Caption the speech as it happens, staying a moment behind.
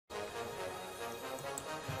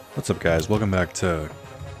What's up, guys? Welcome back to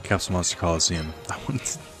Capsule Monster Coliseum. I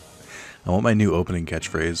want my new opening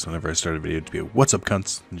catchphrase whenever I start a video to be "What's up,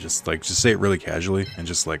 cunts?" and just say it really casually and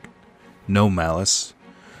just like no malice.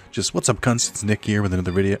 Just "What's up, cunts?" It's Nick here with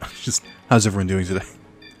another video. Just how's everyone doing today?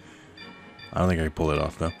 I don't think I can pull it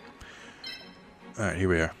off though. All right, here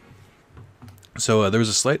we are. So there was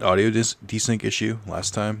a slight audio desync issue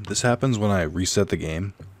last time. This happens when I reset the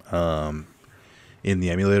game in the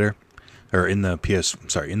emulator. Or in the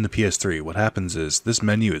PS3, what happens is this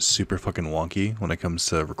menu is super fucking wonky when it comes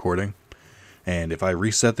to recording. And if I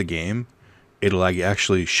reset the game, it'll like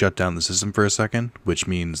actually shut down the system for a second, which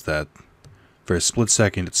means that for a split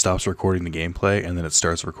second it stops recording the gameplay and then it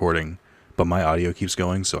starts recording, but my audio keeps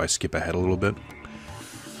going, so I skip ahead a little bit.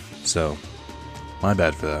 So, my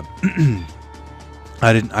bad for that.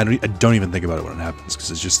 I don't even think about it when it happens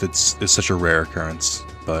because it's such a rare occurrence,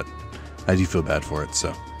 but I do feel bad for it,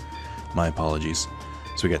 so my apologies.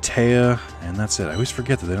 So we got Taya, and that's it. I always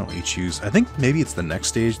forget that they don't let you choose. I think maybe it's the next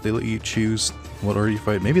stage they let you choose what order you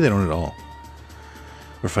fight. Maybe they don't at all.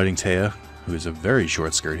 We're fighting Taya, who is a very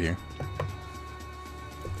short skirt here.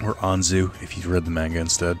 Or Anzu, if you've read the manga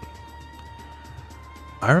instead.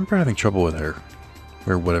 I remember having trouble with her,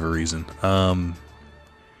 for whatever reason.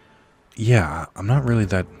 Yeah, I'm not really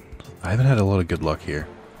that... I haven't had a lot of good luck here.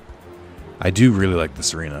 I do really like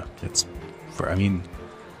this arena.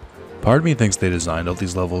 Part of me thinks they designed all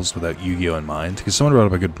these levels without Yu-Gi-Oh! In mind, because someone brought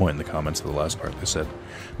up a good point in the comments of the last part. They said,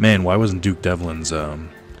 man, why wasn't Duke Devlin's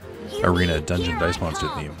arena Dungeon Dice Monster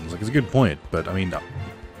theme? I was like, it's a good point, but I mean,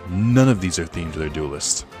 none of these are themed to their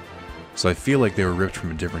duelist. So I feel like they were ripped from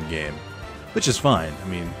a different game, which is fine. I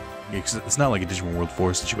mean, it's not like a Digimon World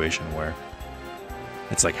 4 situation where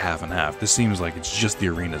it's like half and half. This seems like it's just the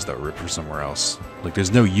arenas that were ripped from somewhere else. Like,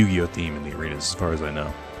 there's no Yu-Gi-Oh! Theme in the arenas, as far as I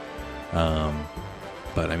know.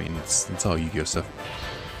 But I mean, it's all Yu-Gi-Oh! Stuff.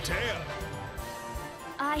 Taya!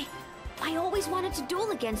 I always wanted to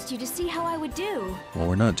duel against you to see how I would do. Well,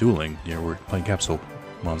 we're not dueling. Yeah, we're playing Capsule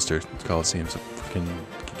Monster Coliseum. So fucking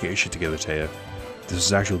get your shit together, Taya. If this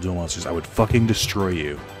is actual duel monsters, I would fucking destroy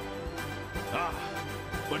you. Ah,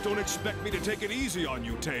 but don't expect me to take it easy on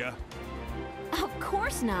you, Taya. Of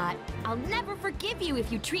course not. I'll never forgive you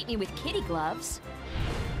if you treat me with kitty gloves.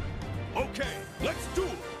 Okay, let's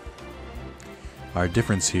duel! Our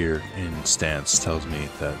difference here in stance tells me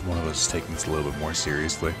that one of us is taking this a little bit more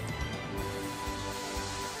seriously.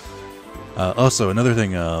 Also, another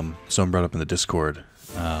thing someone brought up in the Discord,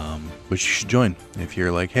 which you should join if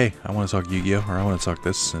you're like, hey, I want to talk Yu-Gi-Oh! Or I want to talk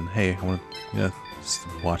this, and hey, I want to just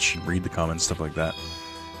watch and read the comments, stuff like that.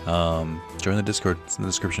 Join the Discord, it's in the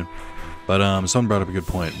description. But someone brought up a good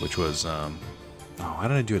point, which was, oh, why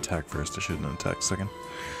did I do attack first? I should have done attack second.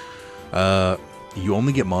 You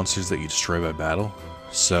only get monsters that you destroy by battle,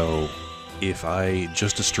 so if I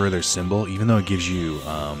just destroy their symbol, even though it gives you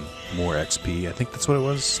more XP, I think that's what it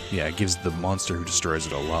was? Yeah, it gives the monster who destroys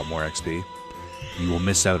it a lot more XP. You will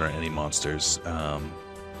miss out on any monsters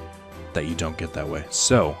that you don't get that way,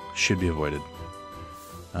 so should be avoided.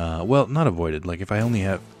 Well, not avoided, like if they only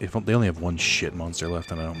have one shit monster left,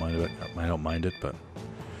 then I don't mind it, but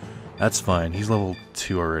that's fine. He's level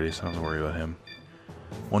 2 already, so I don't have to worry about him.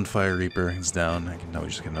 One Fire Reaper is down. I can now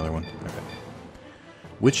just get another one. Okay.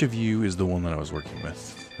 Which of you is the one that I was working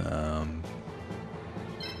with?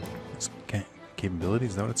 Capability,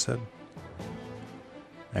 is that what it said?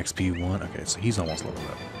 XP 1. Okay, so he's almost leveled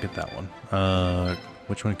up. Get that one.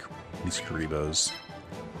 Which one? These Karibos.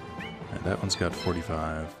 That one's got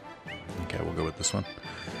 45. Okay, we'll go with this one.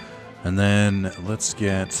 And then let's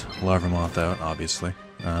get Larva Moth out, obviously.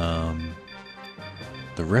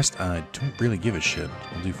 The rest, I don't really give a shit.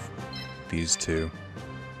 We'll do these two.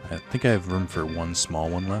 I think I have room for one small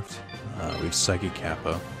one left. We have Psychic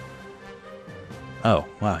Kappa. Oh,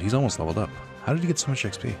 wow, he's almost leveled up. How did he get so much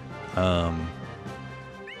XP?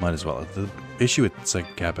 Might as well. The issue with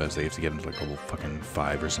Psychic Kappa is they have to get him to like level fucking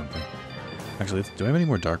 5 or something. Actually, do I have any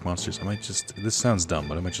more dark monsters? I might just... This sounds dumb,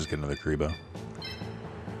 but I might just get another Karibo.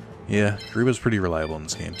 Yeah, Karibo's pretty reliable in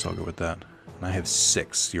this game, so I'll go with that. And I have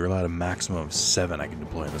 6. You're allowed a maximum of 7 I can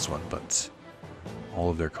deploy in this one, but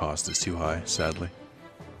all of their cost is too high, sadly.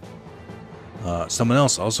 Someone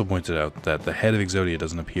else also pointed out that the head of Exodia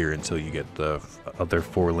doesn't appear until you get the other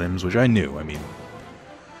 4 limbs, which I knew. I mean,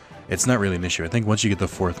 it's not really an issue. I think once you get the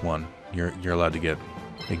 4th one, you're allowed to get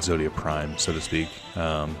Exodia Prime, so to speak.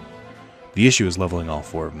 The issue is leveling all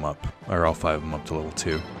 4 of them up, or all 5 of them up to level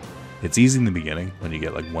 2. It's easy in the beginning, when you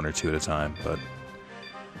get like 1 or 2 at a time, but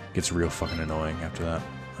it gets real fucking annoying after that.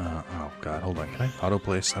 Oh god, hold on, can I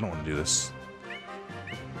auto-place? I don't want to do this.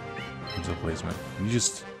 Auto-placement. Can you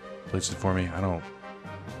just place it for me? I don't...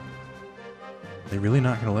 They really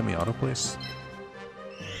not gonna let me auto-place?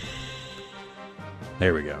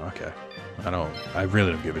 There we go, okay. I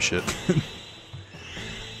really don't give a shit.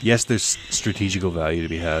 Yes, there's strategical value to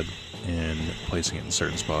be had in placing it in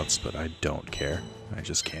certain spots, but I don't care. I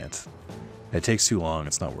just can't. It takes too long,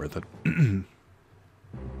 it's not worth it.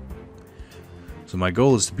 So my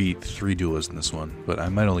goal is to beat 3 duelists in this one, but I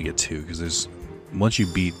might only get 2, because there's... Once you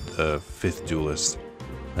beat the 5th duelist,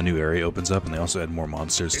 a new area opens up, and they also add more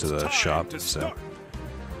monsters to the shop, so...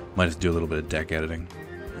 Might have to do a little bit of deck editing.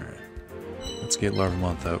 Alright. Let's get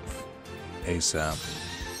Larvamonth out ASAP.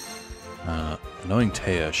 Knowing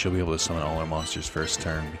Taya, she'll be able to summon all our monsters first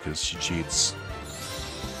turn, because she cheats.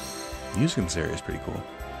 Using this area is pretty cool.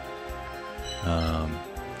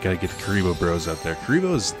 Gotta get the Karibo bros out there.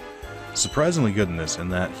 Karibo is surprisingly good in this, in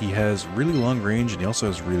that he has really long range, and he also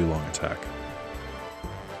has really long attack.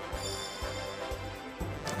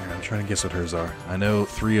 I'm trying to guess what hers are. I know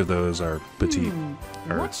 3 of those are petite.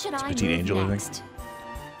 It's petite angel, next? I think.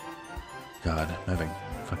 God, I'm having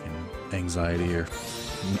fucking anxiety or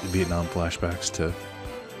Vietnam flashbacks to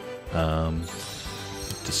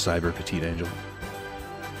Cyber Petite Angel.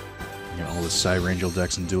 You know, all the Cyber Angel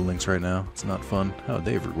decks and Duel Links right now. It's not fun. Oh,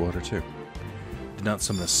 they have Root Water too. Did not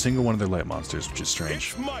summon a single one of their light monsters, which is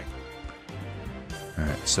strange.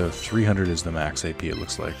 Alright, so 300 is the max AP, it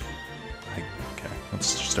looks like. Okay,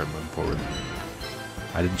 let's just start moving forward.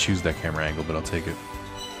 I didn't choose that camera angle, but I'll take it.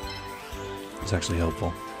 It's actually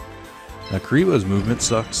helpful. Now, Karibo's movement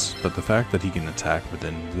sucks, but the fact that he can attack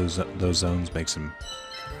within those zones makes him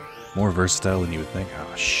more versatile than you would think.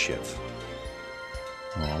 Oh, shit.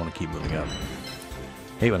 Oh, I want to keep moving up.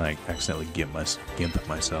 Hate when I accidentally gimp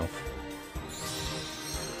myself.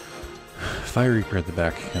 Fire Reaper at the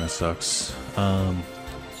back kind of sucks.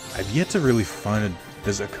 I've yet to really find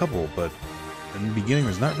there's a couple, but in the beginning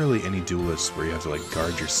there's not really any duelists where you have to like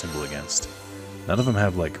guard your symbol against. None of them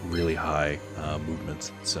have like really high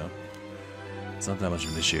movement, so it's not that much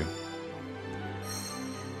of an issue.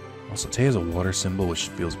 Also, Tay has a water symbol, which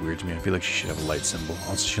feels weird to me. I feel like she should have a light symbol.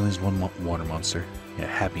 Also, she only has one water monster. Yeah,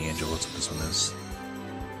 Happy Angel, that's what this one is.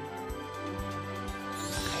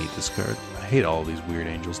 I hate this card. I hate all these weird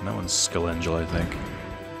angels, and that one's Skull Angel, I think.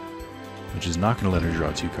 Which is not going to let her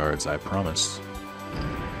draw 2 cards, I promise.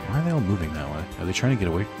 Why are they all moving that way? Are they trying to get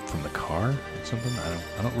away from the car or something?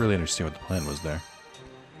 I don't really understand what the plan was there.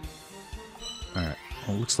 Alright,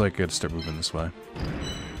 well, it looks like I gotta start moving this way.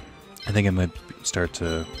 I think I might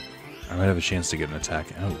I might have a chance to get an attack.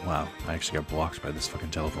 Oh, wow. I actually got blocked by this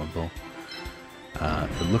fucking telephone pole.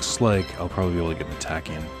 It looks like I'll probably be able to get an attack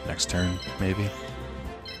in next turn, maybe.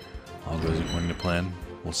 All goes according to plan.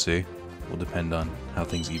 We'll see. Will depend on how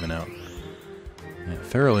things even out. Yeah,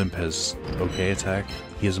 Feral Imp has okay attack.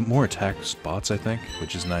 He has more attack spots, I think,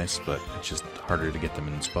 which is nice, but it's just harder to get them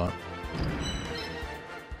in the spot.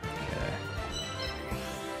 Okay.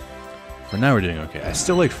 For now, we're doing okay. I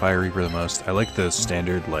still like Fire Reaper the most. I like the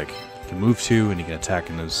standard, like, you can move 2 and you can attack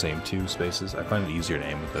in those same 2 spaces. I find it easier to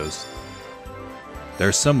aim with those. There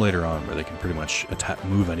are some later on where they can pretty much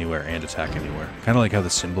move anywhere and attack anywhere. Kind of like how the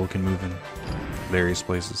symbol can move in various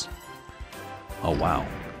places. Oh, wow.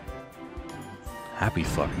 Happy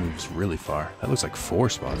Fuck moves really far. That looks like 4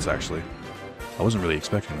 spots, actually. I wasn't really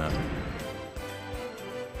expecting that.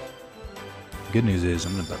 The good news is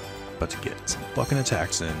I'm about to get some fucking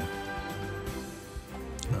attacks in.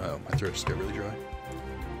 Oh, my throat just got really dry.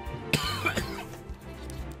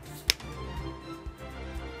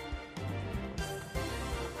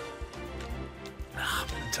 I'm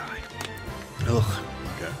gonna die. Ugh.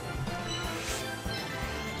 Okay.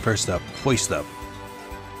 First up, Hoist Up.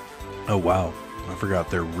 Oh, wow. I forgot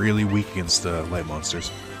they're really weak against light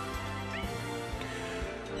monsters.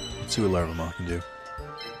 Let's see what Larvamon can do.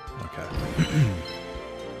 Okay.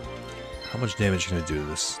 How much damage can I do to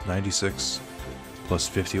this? 96 plus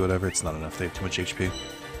 50, whatever. It's not enough. They have too much HP.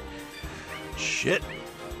 Shit.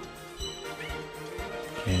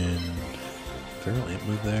 Can Feral Imp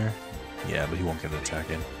move there? Yeah, but he won't get an attack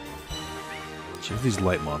in. So you have these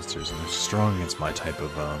light monsters, and they're strong against my type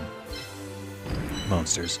of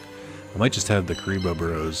monsters. I might just have the Karibo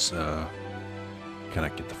Burrows kind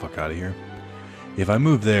of get the fuck out of here. If I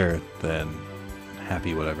move there, then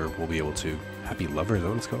Happy whatever will be able to... Happy Lover, is that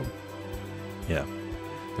what it's called? Yeah.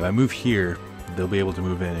 If I move here, they'll be able to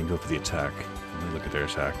move in and go for the attack. Let me look at their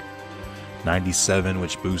attack. 97,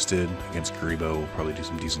 which boosted against Karibo, will probably do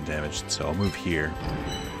some decent damage. So I'll move here.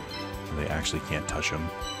 They actually can't touch him.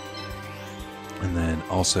 And then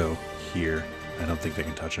also here, I don't think they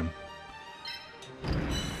can touch him.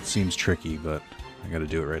 Seems tricky, but I gotta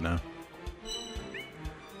do it right now.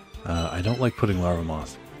 I don't like putting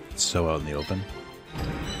Larvamoth so out in the open.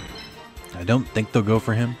 I don't think they'll go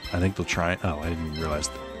for him. I think they'll try. Oh, I didn't even realize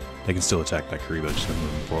they can still attack that Karibo just by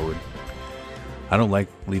moving forward. I don't like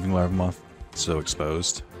leaving Larvamoth so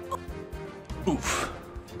exposed. Oof.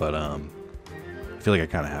 But I feel like I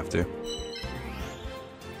kind of have to.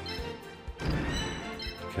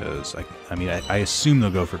 Because, I mean, I assume they'll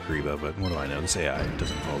go for Karibo, but what do I know? This AI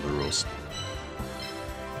doesn't follow the rules.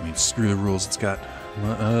 I mean, screw the rules. It's got...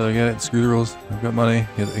 I get it. Screw the rules. I've got money.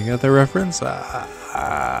 You got that reference? So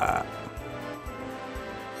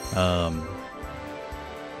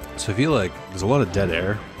I feel like there's a lot of dead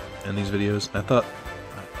air in these videos. I thought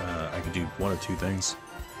I could do one of two things.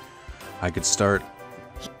 I could start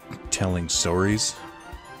telling stories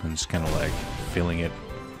and just kind of like filling it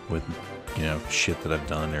with, you know, shit that I've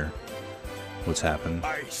done or what's happened.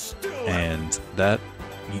 And that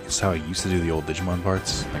is how I used to do the old Digimon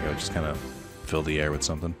parts. Like I would just kind of fill the air with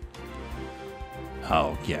something.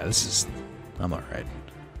 Oh yeah, this is... I'm alright.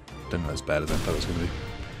 Didn't know as bad as I thought it was going to be.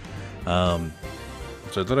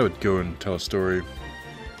 So I thought I would go and tell a story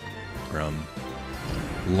from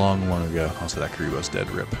long ago. Also, that Karibo's dead,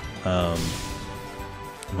 rip.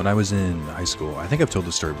 When I was in high school, I think I've told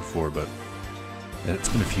this story before, but it's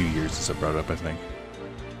been a few years since I brought it up, I think.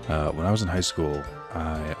 When I was in high school,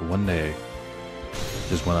 I one day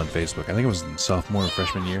just went on Facebook. I think it was in sophomore or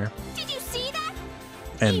freshman year. Did you see that?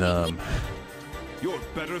 And, You're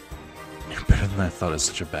better. You're better than I thought. It's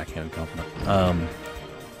such a backhanded compliment.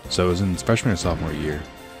 So it was in freshman or sophomore year,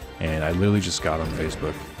 and I literally just got on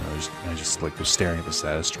Facebook. I just like was staring at the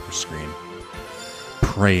status screen,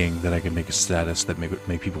 praying that I could make a status that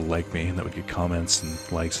make people like me and that would get comments and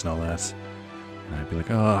likes and all that. And I'd be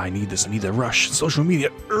like, oh, I need this. I need that rush. Social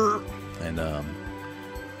media. And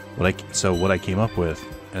what I came up with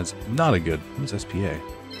as not a good. What's SPA?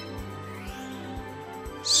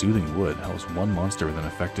 Soothing Wood helps one monster with an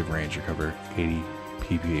effective range recover 80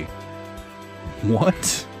 PP.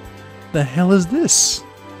 What the hell is this?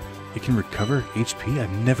 It can recover HP?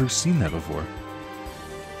 I've never seen that before.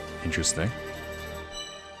 Interesting.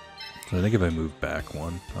 So I think if I move back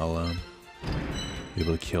one, I'll be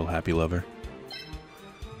able to kill Happy Lover.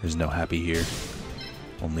 There's no happy here.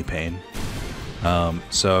 Only pain.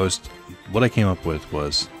 So what I came up with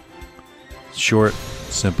was short,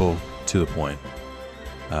 simple, to the point.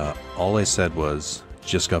 All I said was,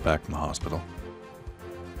 just got back from the hospital.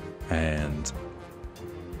 And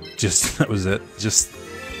that was it. Just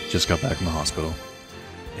got back from the hospital.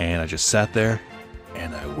 And I just sat there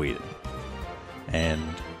and I waited. And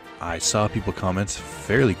I saw people comment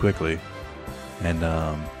fairly quickly. And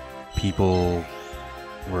people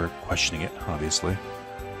were questioning it, obviously.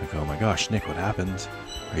 Like, oh my gosh, Nick, what happened?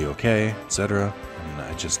 Are you okay? Etc. And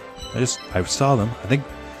I saw them. I think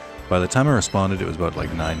by the time I responded, it was about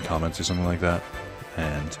like 9 comments or something like that.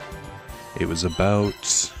 And it was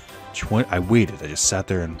about 20. I waited. I just sat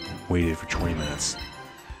there and waited for 20 minutes.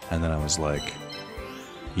 And then I was like,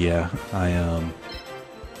 yeah,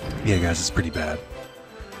 yeah, guys, it's pretty bad.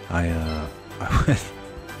 I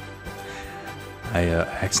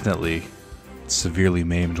accidentally severely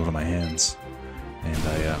maimed one of my hands. And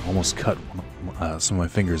I almost cut some of my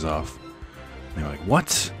fingers off. And they were like,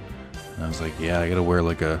 what? And I was like, yeah, I gotta wear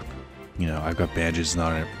like a, you know, I've got bandages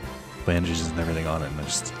and everything on it, and I'm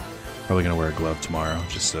just probably gonna wear a glove tomorrow,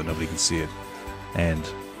 just so nobody can see it. And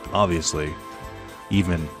obviously,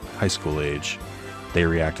 even high school age, they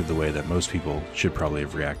reacted the way that most people should probably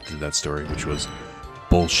have reacted to that story, which was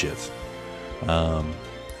bullshit. And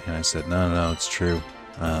I said, no, it's true.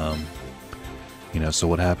 You know, so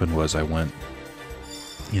what happened was I went,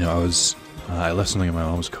 you know, I left something in my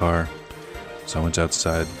mom's car, so I went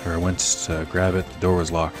outside, or I went to grab it, the door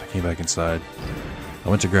was locked, I came back inside, I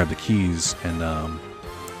went to grab the keys, and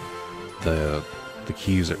the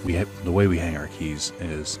keys, the way we hang our keys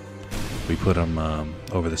is, we put them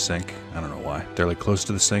over the sink. I don't know why. They're like close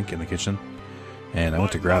to the sink in the kitchen, and I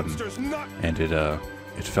went to grab them, and it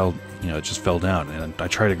fell, you know, it just fell down, and I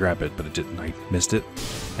tried to grab it, but it didn't. I missed it,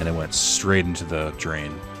 and it went straight into the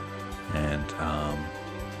drain, and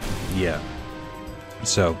yeah.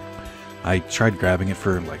 So I tried grabbing it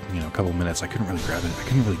for like, you know, a couple minutes. I couldn't really grab it. I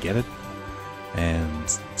couldn't really get it, and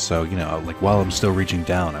so, you know, like while I'm still reaching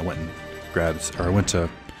down, I went and grabbed, or I went to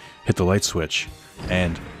hit the light switch,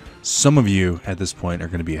 and some of you at this point are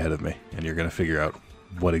going to be ahead of me, and you're going to figure out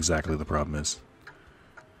what exactly the problem is.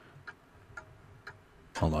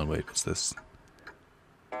 Hold on, wait, what's this?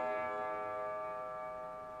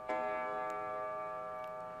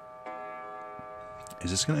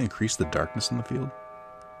 Is this going to increase the darkness in the field?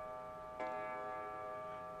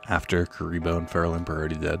 After Karibo and Feral are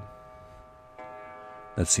already dead?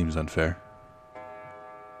 That seems unfair.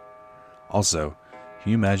 Also, Can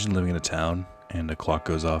you imagine living in a town and a clock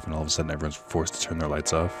goes off and all of a sudden everyone's forced to turn their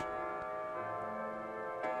lights off?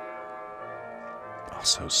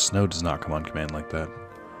 Also, snow does not come on command like that.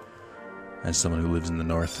 As someone who lives in the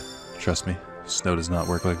north, trust me, snow does not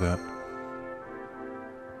work like that.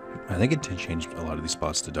 I think it did change a lot of these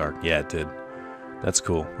spots to dark. Yeah, it did. That's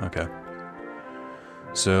cool. Okay.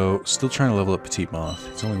 So, still trying to level up Petite Moth.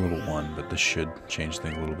 It's only level 1, but this should change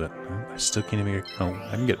things a little bit. I still can't even get... Oh,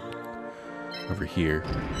 I can get over here.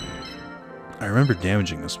 I remember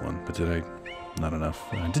damaging this one, but did I? Not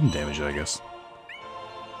enough. I didn't damage it, I guess.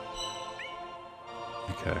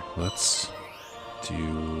 Okay, let's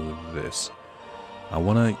do this. I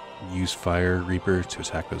want to use Fire Reaper to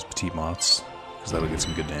attack those Petite Moths, because that'll get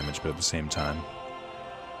some good damage, but at the same time...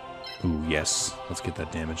 Ooh, yes. Let's get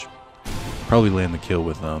that damage. Probably land the kill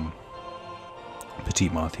with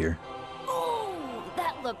Petite Moth here. Ooh,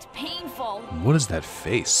 that looked painful. What is that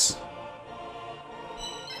face?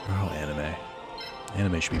 Oh, anime.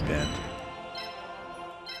 Anime should be banned.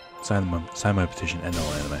 Sign my petition, end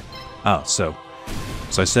all anime. Oh, so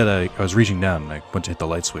I said I was reaching down and I went to hit the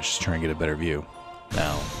light switch to try and get a better view.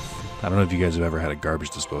 Now, I don't know if you guys have ever had a garbage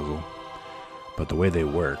disposal, but the way they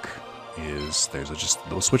work is there's just a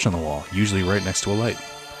little switch on the wall, usually right next to a light.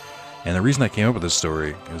 And the reason I came up with this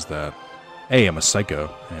story is that, A, I'm a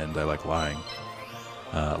psycho, and I like lying.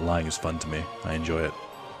 Lying is fun to me. I enjoy it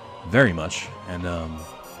very much. And,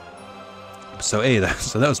 so A,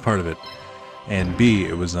 that was part of it. And B,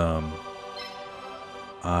 it was, I'm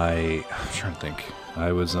trying to think.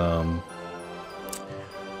 I was,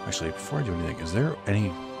 actually, before I do anything, is there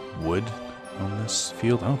any wood on this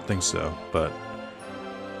field? I don't think so, but,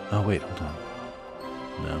 oh, wait, hold on.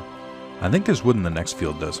 No. I think there's wood in the next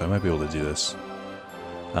field, though, so I might be able to do this.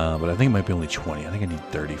 But I think it might be only 20. I think I need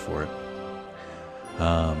 30 for it.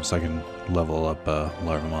 So I can level up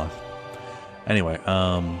Larva Moth. Anyway,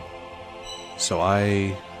 so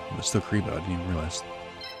it's still Karibo, I didn't even realize.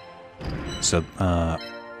 So,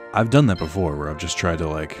 I've done that before, where I've just tried to,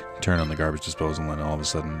 like, turn on the garbage disposal and all of a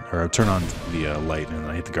sudden, or I'll turn on the light and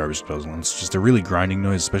then I hit the garbage disposal, and it's just a really grinding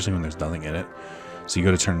noise, especially when there's nothing in it. So you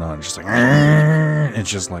go to turn it on, it's just like, it's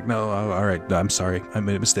just like, no, alright, I'm sorry, I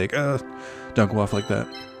made a mistake, don't go off like that.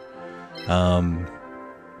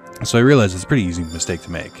 So I realized it's a pretty easy mistake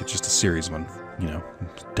to make. It's just a series of,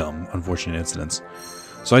 dumb, unfortunate incidents.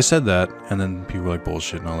 So I said that, and then people were like,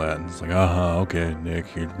 bullshit and all that, and it's like, okay,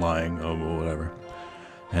 Nick, you're lying, oh, whatever.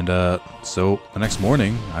 And, so the next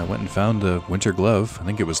morning, I went and found a winter glove. I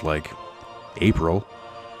think it was like April,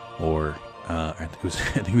 or, I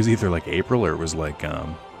think it was either like April or it was like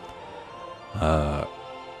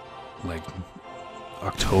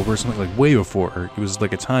October or something, like way before, or it was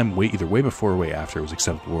like a time either way before or way after it was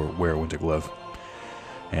acceptable to wear a winter glove.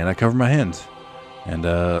 And I covered my hand, and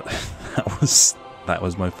that was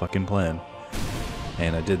my fucking plan.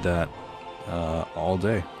 And I did that all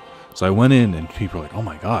day. So I went in, and people were like, "Oh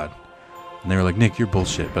my god," and they were like, "Nick, you're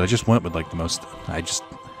bullshit." But I just went with like I just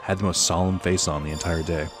had the most solemn face on the entire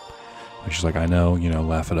day. Which is like, I know,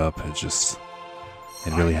 laugh it up. It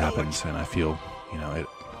really happened, and I feel,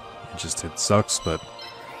 it sucks, but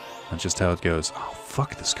that's just how it goes. Oh,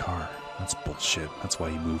 fuck this car. That's bullshit. That's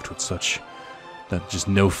why he moved with just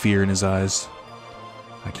no fear in his eyes.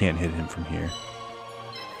 I can't hit him from here.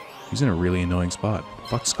 He's in a really annoying spot.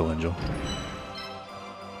 Fuck Skull Angel.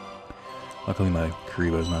 Luckily my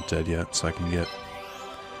Karibo's not dead yet, so I can get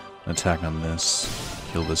an attack on this,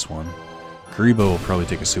 kill this one. Karibo will probably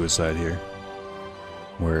take a suicide here,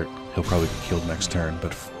 where he'll probably be killed next turn,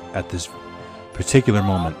 but at this particular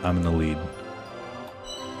moment, I'm in the lead.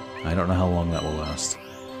 I don't know how long that will last.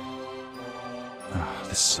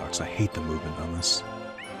 This sucks. I hate the movement on this.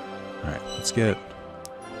 Alright, let's get...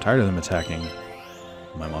 I'm tired of them attacking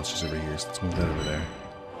my monsters over here, so let's move that over there.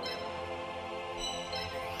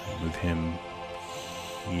 Move him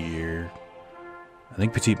here. I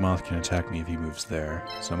think Petite Moth can attack me if he moves there,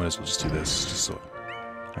 so I might as well just do this. Just so,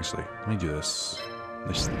 actually, let me do this.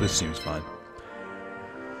 This seems fine.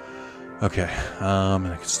 Okay, and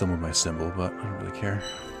I can still move my symbol, but I don't really care.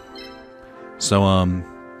 So,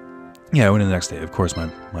 yeah, I went in the next day. Of course,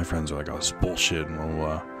 my friends are like, "Oh, this is bullshit," and blah, blah,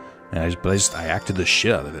 blah. And I acted the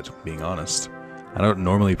shit out of it, being honest. I don't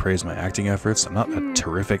normally praise my acting efforts. I'm not a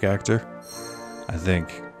terrific actor. I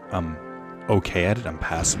think I'm okay at it. I'm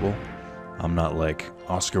passable. I'm not, like,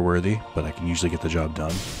 Oscar-worthy, but I can usually get the job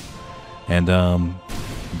done. And,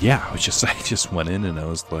 yeah, I just went in and I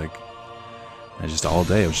was, like, all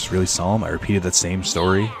day, I was just really solemn. I repeated that same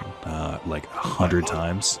story, like, 100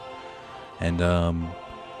 times. And,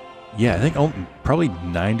 yeah, I think probably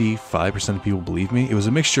 95% of people believe me. It was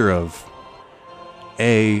a mixture of,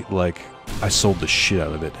 A, like, I sold the shit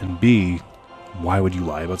out of it. And B, why would you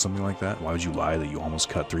lie about something like that? Why would you lie that you almost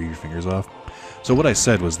cut 3 of your fingers off? So what I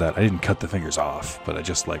said was that I didn't cut the fingers off, but I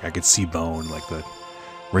just, like, I could see bone, like the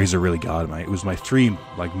razor really got it was my 3,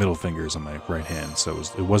 like, middle fingers on my right hand. So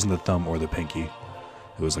it wasn't the thumb or the pinky.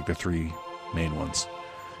 It was, like, the 3 main ones.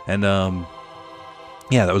 And,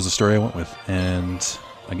 yeah, that was the story I went with. And,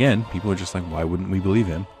 again, people were just like, why wouldn't we believe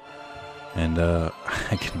him? And,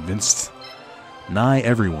 I convinced nigh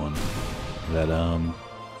everyone that,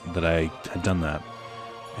 that I had done that.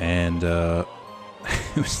 And, it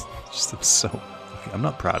was so... I'm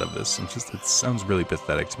not proud of this. It sounds really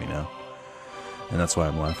pathetic to me now. And that's why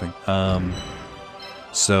I'm laughing.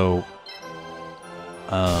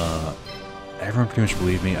 Everyone pretty much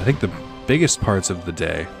believed me. I think the biggest parts of the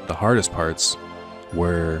day, the hardest parts,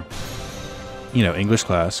 were, you know, English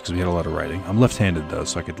class, because we had a lot of writing. I'm left-handed, though,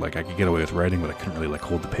 so I could get away with writing, but I couldn't really, like,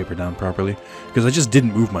 hold the paper down properly, because I just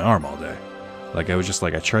didn't move my arm all day. Like, I was just,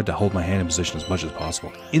 like, I tried to hold my hand in position as much as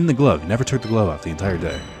possible. In the glove. Never took the glove off the entire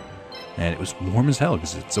day. And it was warm as hell,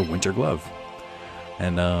 because it's a winter glove.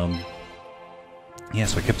 And, yeah,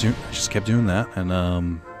 so I just kept doing that,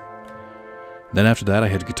 and, then after that I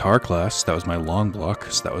had guitar class. That was my long block,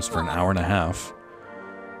 so that was for an hour and a half.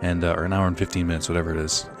 And, or an hour and 15 minutes, whatever it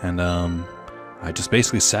is. And, I just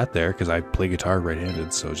basically sat there, because I play guitar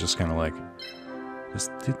right-handed, so it's just kind of like, just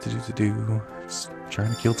just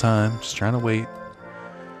trying to kill time, just trying to wait.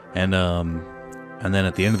 And then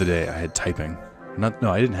at the end of the day, I had typing.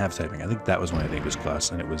 No, I didn't have typing. I think that was when I had English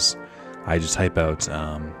class, and it was, I just type out,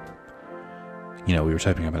 you know, we were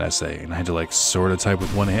typing up an essay, and I had to, like, sort of type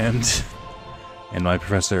with one hand. And my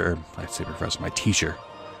professor, or I'd say professor, my teacher,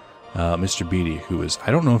 Mr. Beatty, who was,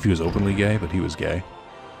 I don't know if he was openly gay, but he was gay,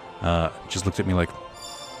 just looked at me like,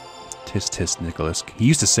 tisk tisk, Nicholas. He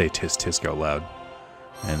used to say tisk tisk out loud.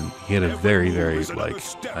 And he had a very, very, like,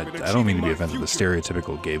 I don't mean to be offensive, the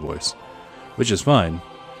stereotypical gay voice, which is fine.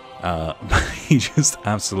 But he just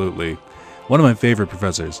absolutely, one of my favorite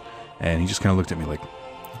professors, and he just kind of looked at me like,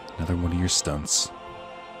 another one of your stunts.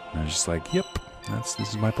 And I was just like, yep, this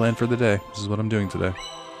is my plan for the day. This is what I'm doing today.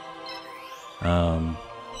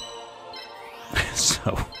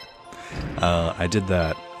 So, I did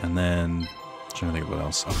that, and then, I'm trying to think of what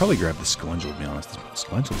else. I'll probably grab the Scolangel, to be honest. The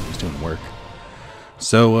Scolangel was doing work.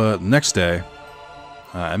 So, next day,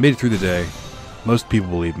 I made it through the day. Most people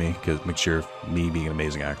believe me, because mixture of me being an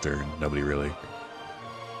amazing actor and nobody really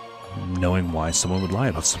knowing why someone would lie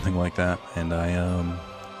about something like that. And I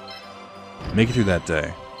make it through that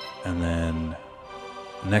day, and then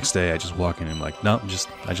the next day I just walk in and I'm like, no,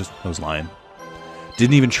 I was lying.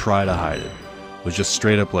 Didn't even try to hide it. Was just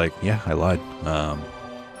straight up like, yeah, I lied.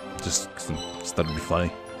 Just thought it'd be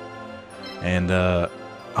funny. And oh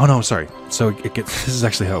no, sorry. So this is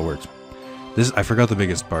actually how it works. I forgot the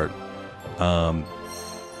biggest part.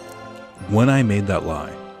 When I made that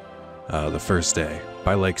lie, the first day,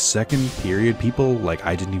 by like second period, people like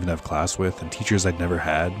I didn't even have class with, and teachers I'd never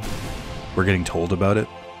had, were getting told about it.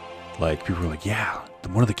 Like people were like, yeah,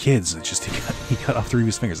 one of the kids, it just he cut off 3 of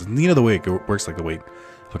his fingers. And you know the way it works, like the way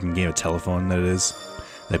fucking game of telephone that it is,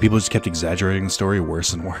 that people just kept exaggerating the story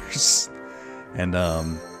worse and worse. And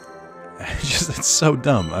it's so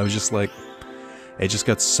dumb. I was just like, it just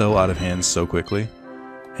got so out of hand so quickly.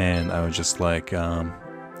 And I was just like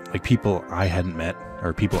people I hadn't met,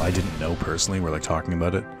 or people I didn't know personally, were like talking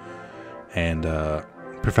about it. And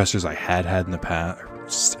professors I had in the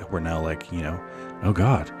past were now like, you know, oh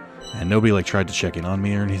god. And nobody like tried to check in on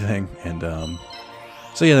me or anything. And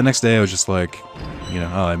so yeah, the next day I was just like, you know,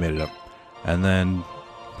 oh, I made it up. And then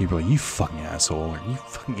people were like, you fucking asshole, or you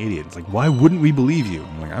fucking idiot. It's like, why wouldn't we believe you?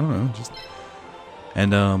 I'm like, I don't know, just.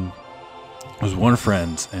 And there was one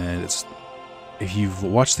friend, and it's, if you've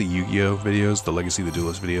watched the Yu-Gi-Oh videos, the Legacy of the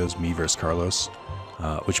Duelist videos, me versus Carlos,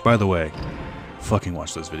 which by the way, fucking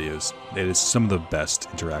watch those videos. It is some of the best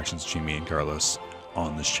interactions between me and Carlos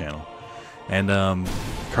on this channel. And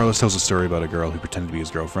Carlos tells a story about a girl who pretended to be his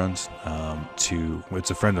girlfriend, it's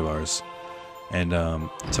a friend of ours, and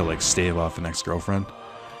to like stave off an ex-girlfriend.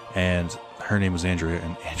 And her name was Andrea,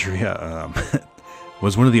 and Andrea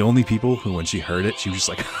was one of the only people who, when she heard it, she was just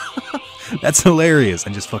like, that's hilarious,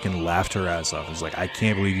 and just fucking laughed her ass off. It was like, I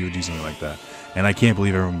can't believe you would do something like that, and I can't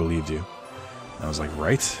believe everyone believed you. And I was like,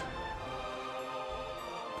 right?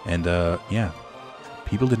 And yeah,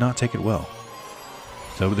 people did not take it well.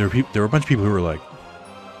 So there were a bunch of people who were like,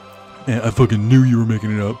 I fucking knew you were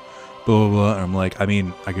making it up, blah blah blah. And I'm like, I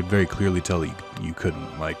mean, I could very clearly tell that you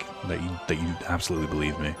couldn't, like, that you absolutely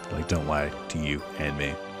believe me. Like, don't lie to you and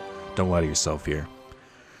me. Don't lie to yourself here.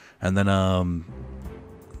 And then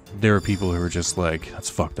there were people who were just like, that's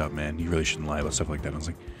fucked up, man. You really shouldn't lie about stuff like that. And I was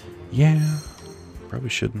like, Yeah, probably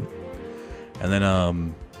shouldn't. And then,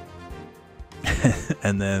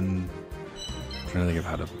 and then, I'm trying to think of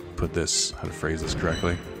how to put this, how to phrase this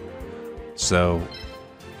correctly. So,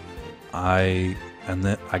 I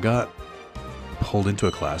got pulled into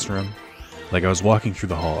a classroom. Like, I was walking through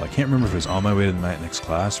the hall. I can't remember if it was on my way to the next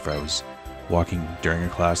class, or if I was walking during a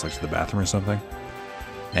class, like to the bathroom or something.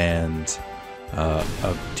 And a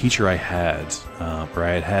teacher I had, or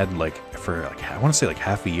I had like for like I want to say like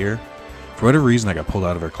half a year. For whatever reason, I got pulled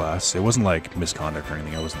out of her class. It wasn't like misconduct or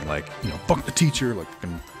anything. I wasn't like, you know, fuck the teacher, like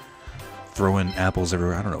fucking throwing apples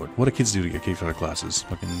everywhere. I don't know what do kids do to get kicked out of classes.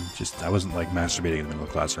 Fucking just, I wasn't like masturbating in the middle of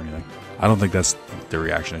class or anything. I don't think that's the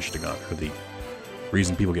reaction I should have gone, or the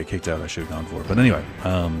reason people get kicked out I should have gone for. But anyway,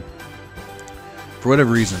 for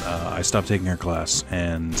whatever reason, I stopped taking her class,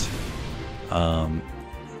 and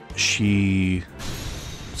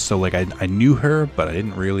so like I knew her, but I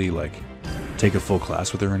didn't really like take a full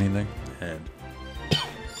class with her or anything. And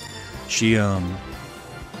she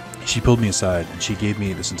pulled me aside and she gave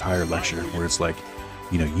me this entire lecture where it's like,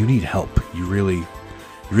 you know, you need help. You really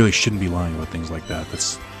shouldn't be lying about things like that.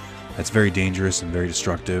 That's very dangerous and very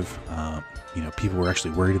destructive. You know, people were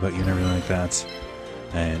actually worried about you and everything like that.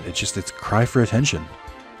 And it's a cry for attention,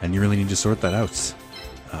 and you really need to sort that out.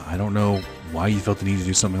 I don't know why you felt the need to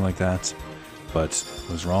do something like that, but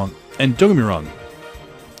it was wrong. And don't get me wrong,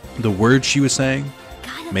 the words she was saying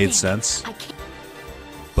made sense,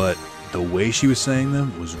 but the way she was saying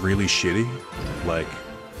them was really shitty. Like,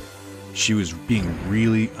 she was being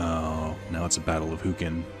really, oh, now it's a battle of who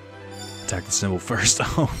can attack the symbol first.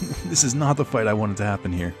 Oh, this is not the fight I wanted to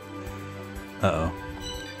happen here. Uh-oh.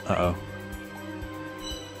 Uh-oh.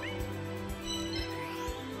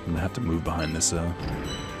 I'm gonna have to move behind this,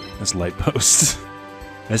 this light post.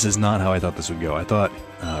 This is not how I thought this would go. I thought,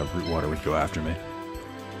 root water would go after me.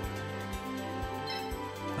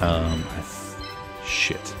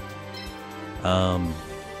 Shit.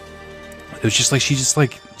 It was just like,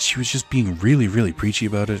 she was just being really, really preachy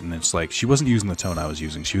about it, and it's like, she wasn't using the tone I was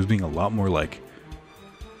using. She was being a lot more like,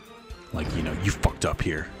 you know, you fucked up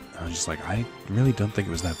here. I was just like, I really don't think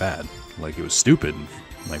it was that bad. Like, it was stupid and,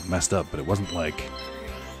 like, messed up, but it wasn't like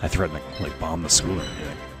I threatened to, like, bomb the school or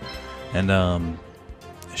anything. And,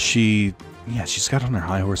 she just got on her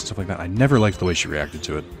high horse and stuff like that. I never liked the way she reacted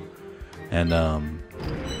to it. And,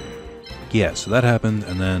 yeah, so that happened,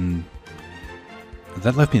 and then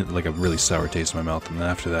that left me, like, a really sour taste in my mouth. And then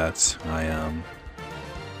after that, I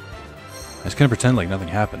just kind of pretend like nothing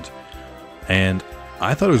happened. And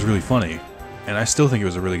I thought it was really funny. And I still think it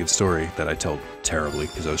was a really good story that I told terribly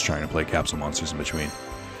because I was trying to play Capsule Monsters in between.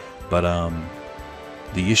 But,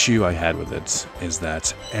 the issue I had with it is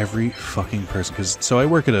that every fucking person... So I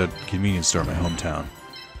work at a convenience store in my hometown.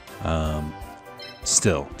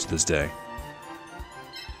 Still, to this day.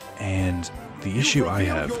 And the issue I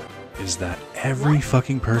have is that every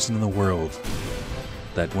fucking person in the world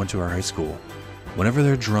that went to our high school, whenever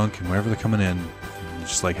they're drunk and whenever they're coming in,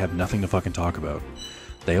 just like have nothing to fucking talk about,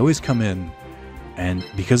 they always come in, and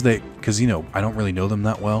because you know, I don't really know them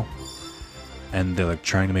that well, and they're like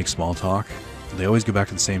trying to make small talk, they always go back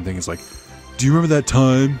to the same thing. It's like, do you remember that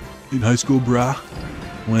time in high school, brah,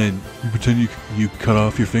 when you pretend you cut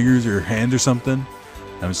off your fingers or your hand or something?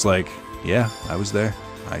 And I'm just like, yeah, I was there.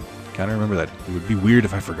 I kind of remember that. It would be weird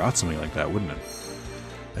if I forgot something like that, wouldn't it?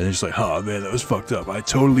 And they're just like, oh man, that was fucked up. I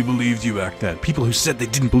totally believed you back then. People who said they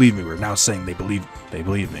didn't believe me were now saying they believed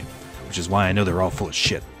me, which is why I know they're all full of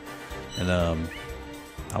shit. And I'm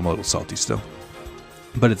a little salty still.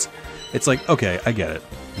 But it's like, okay, I get it.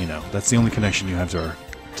 You know, that's the only connection you have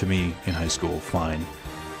to me in high school. Fine,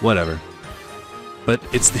 whatever. But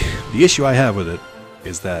it's the issue I have with it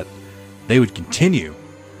is that they would continue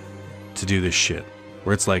to do this shit,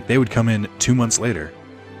 where it's like they would come in 2 months later,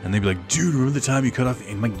 and they'd be like, dude, remember the time you cut off?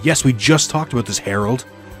 And I'm like, yes, we just talked about this, Harold,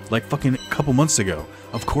 like fucking a couple months ago.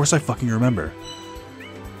 Of course I fucking remember.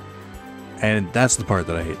 And that's the part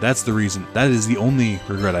that I hate. That's the reason. That is the only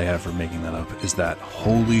regret I have for making that up, is that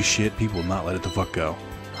holy shit, people will not let it the fuck go.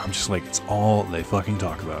 I'm just like, it's all they fucking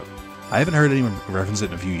talk about. I haven't heard anyone reference it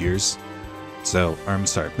in a few years. So, I'm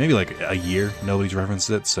sorry, maybe like a year nobody's referenced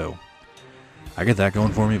it, so I get that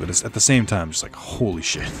going for me, but it's at the same time just like, holy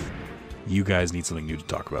shit. You guys need something new to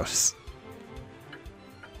talk about.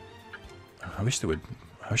 I wish I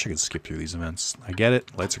could skip through these events. I get it,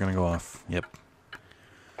 lights are gonna go off. Yep.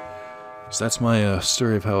 So that's my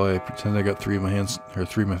story of how I pretend I got 3 of my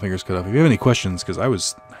fingers cut off. If you have any questions, because I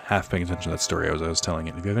was half paying attention to that story as I was telling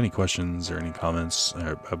it. If you have any questions or any comments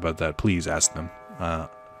about that, please ask them.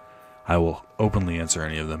 I will openly answer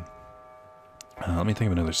any of them. Let me think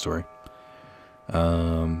of another story.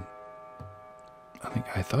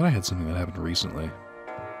 I thought I had something that happened recently.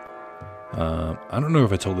 I don't know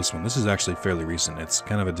if I told this one. This is actually fairly recent. It's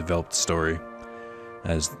kind of a developed story.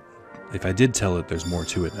 As if I did tell it, there's more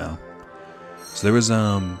to it now. So there was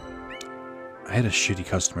I had a shitty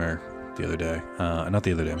customer the other day. Not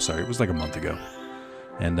the other day. I'm sorry. It was like a month ago.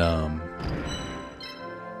 And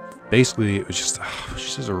basically it was just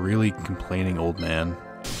she's just a really complaining old man.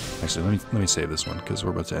 Actually, let me save this one because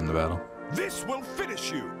we're about to end the battle. This will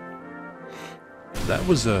finish you. That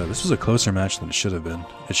was this was a closer match than it should have been.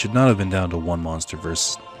 It should not have been down to one monster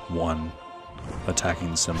versus one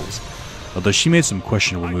attacking the symbols. Although she made some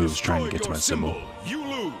questionable moves trying to get to my symbol. You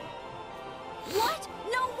lose. What?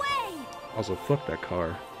 No way! Also, fuck that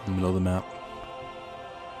car in the middle of the map.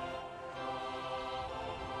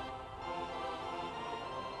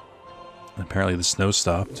 Apparently the snow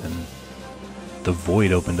stopped and the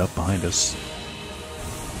void opened up behind us.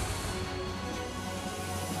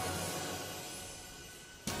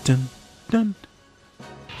 Dun, dun,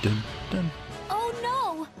 dun, dun. Oh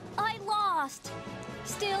no! I lost!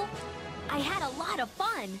 Still, I had a lot of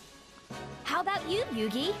fun. How about you,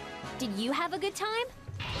 Yugi? Did you have a good time?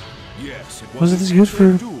 Yes, it Was it as good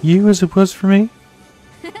for you as it was for me?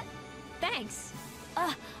 Thanks.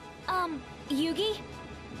 Yugi?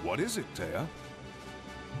 What is it, Taya?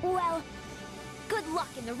 Well, good luck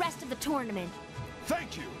in the rest of the tournament.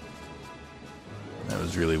 Thank you. That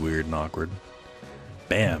was really weird and awkward.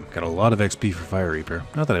 Bam! Got a lot of XP for Fire Reaper.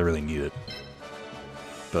 Not that I really need it.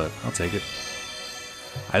 But I'll take it.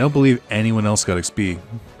 I don't believe anyone else got XP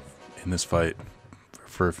in this fight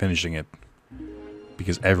for finishing it.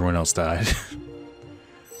 Because everyone else died.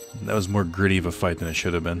 That was more gritty of a fight than it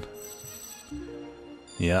should have been.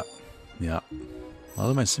 Yeah. Yeah. A lot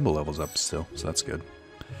of my symbol levels up still, so that's good.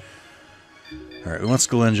 Alright, we want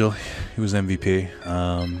Skullangel. He was MVP.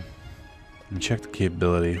 Let me check the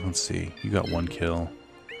capability. Let's see. You got 1 kill.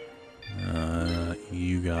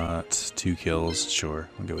 You got 2 kills. Sure,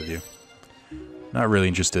 I'll go with you. Not really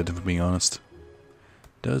interested, if I'm being honest.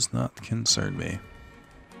 Does not concern me.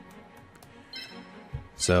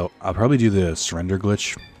 So, I'll probably do the surrender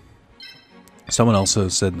glitch. Someone also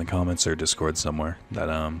said in the comments or Discord somewhere that,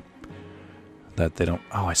 that they don't...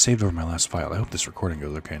 Oh, I saved over my last file. I hope this recording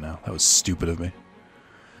goes okay now. That was stupid of me.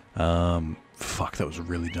 Fuck, that was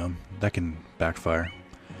really dumb. That can backfire.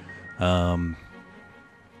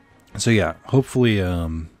 So yeah, hopefully, I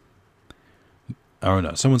don't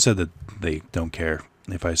know. Someone said that they don't care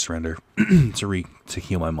if I surrender to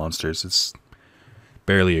heal my monsters. It's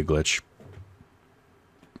barely a glitch.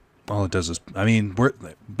 All it does is, I mean,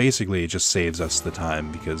 basically it just saves us the time,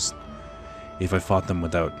 because if I fought them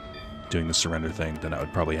without doing the surrender thing, then I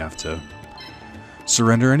would probably have to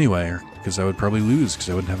surrender anyway, because I would probably lose because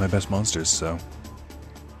I wouldn't have my best monsters, so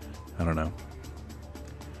I don't know.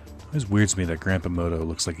 It always weirds me that Grandpa Moto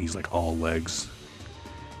looks like he's like all legs.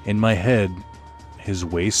 In my head, his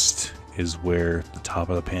waist is where the top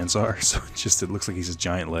of the pants are, so it looks like he's just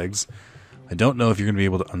giant legs. I don't know if you're going to be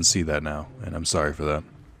able to unsee that now, and I'm sorry for that.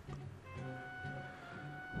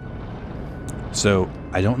 So,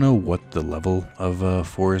 I don't know what the level of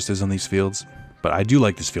forest is on these fields, but I do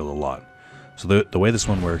like this field a lot. So the way this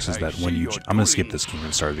one works is that when you... I'm going to skip this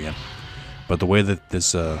and start it again. But the way that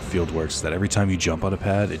this field works is that every time you jump on a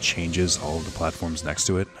pad, it changes all of the platforms next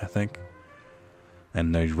to it, I think.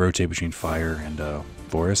 And they rotate between fire and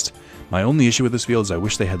forest. My only issue with this field is I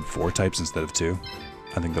wish they had 4 types instead of 2.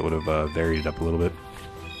 I think that would have varied it up a little bit.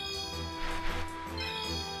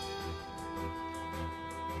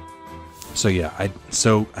 So yeah, I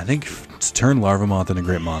think to turn Larva Moth into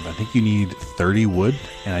Great Moth, I think you need 30 wood,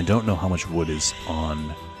 and I don't know how much wood is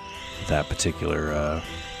on that particular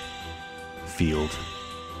field.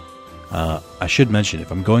 I should mention, if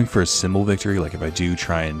I'm going for a symbol victory, like if I do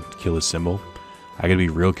try and kill a symbol, I gotta be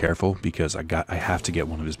real careful because I have to get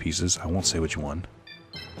one of his pieces. I won't say which one.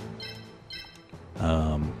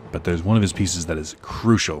 But there's one of his pieces that is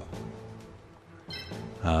crucial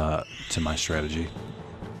to my strategy.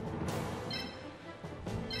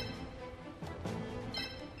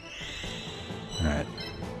 Alright,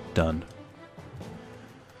 done.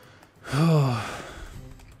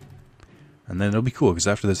 And then it'll be cool, because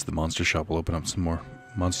after this, the monster shop will open up some more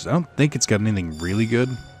monsters. I don't think it's got anything really good.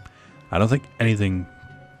 I don't think any of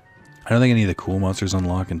the cool monsters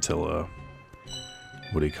unlock until,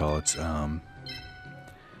 what do you call it?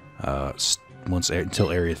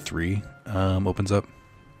 Until Area 3 opens up.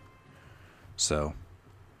 So,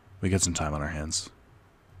 we got some time on our hands.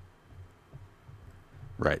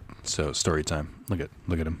 Right, so story time. Look at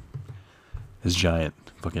him. This giant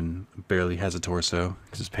fucking barely has a torso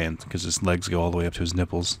because his legs go all the way up to his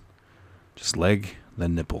nipples. Just leg,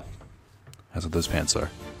 then nipple. That's what those pants are.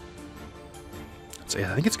 So,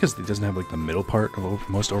 yeah, I think it's because he doesn't have like the middle part of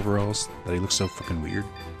most overalls that he looks so fucking weird.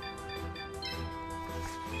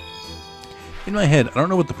 In my head, I don't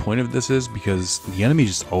know what the point of this is because the enemy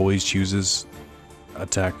just always chooses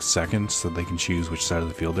attack second so they can choose which side of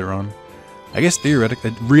the field they're on. I guess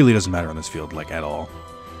theoretically, it really doesn't matter on this field, like, at all.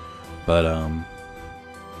 But,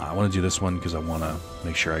 I want to do this one because I want to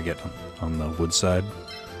make sure I get on the wood side.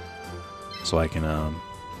 So I can,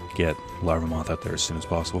 get Larva Moth out there as soon as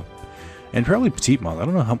possible. And probably Petite Moth. I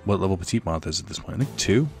don't know what level Petite Moth is at this point. I think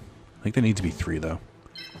 2. I think they need to be 3, though.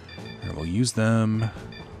 Alright, we'll use them.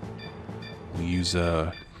 We'll use,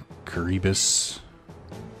 Caribus.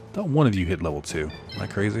 I thought one of you hit level 2. Am I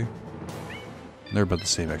crazy? They're about the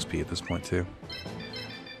same XP at this point, too.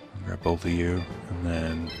 I'll grab both of you. And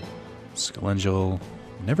then Scalengel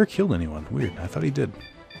never killed anyone. Weird. I thought he did.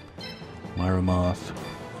 Lyra Moth.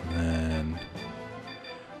 And then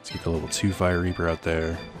let's get the level 2 Fire Reaper out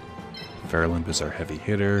there. Fairlimp is our heavy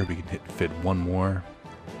hitter. We can fit one more.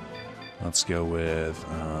 Let's go with...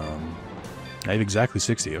 I have exactly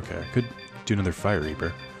 60. Okay, I could do another Fire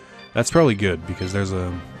Reaper. That's probably good because there's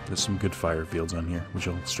some good fire fields on here, which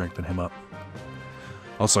will strengthen him up.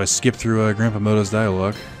 Also, I skipped through Grandpa Moto's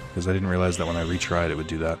dialogue because I didn't realize that when I retried it would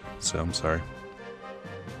do that. So I'm sorry.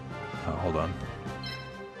 Hold on.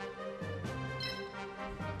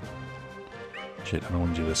 Shit, I don't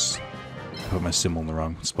want to do this. I put my symbol in the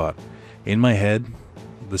wrong spot. In my head,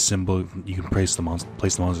 the symbol, you can place the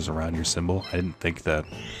monsters around your symbol. I didn't think that.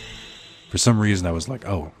 For some reason, I was like,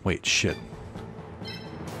 oh, wait, shit.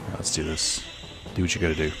 Let's do this. Do what you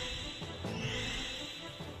gotta do.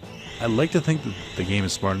 I like to think that the game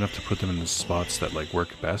is smart enough to put them in the spots that like work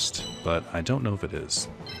best, but I don't know if it is.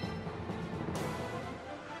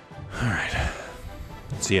 Alright.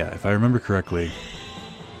 So yeah, if I remember correctly,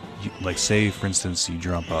 like say for instance you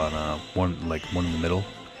jump on one in the middle,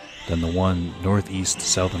 then the one north, east,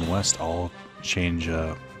 south, and west all change,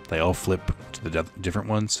 they all flip to the different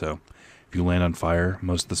ones, so if you land on fire,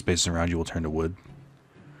 most of the spaces around you will turn to wood.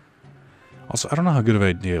 Also, I don't know how good of an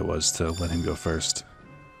idea it was to let him go first.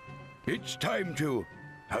 It's time to,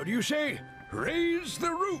 how do you say, raise the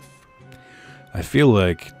roof. I feel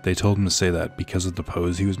like they told him to say that because of the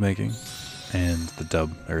pose he was making, and the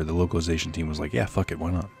dub, or the localization team was like, yeah, fuck it,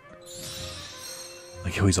 why not?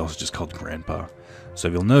 Like how he's also just called Grandpa. So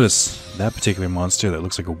if you'll notice, that particular monster that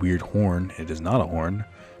looks like a weird horn, it is not a horn.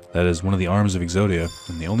 That is one of the arms of Exodia,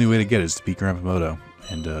 and the only way to get it is to beat Grandpa Moto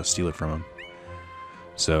and steal it from him.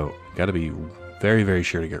 So, gotta be very, very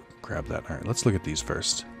sure to grab that. Alright, let's look at these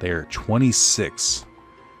first. They are 26,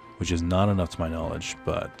 which is not enough to my knowledge,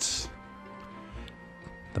 but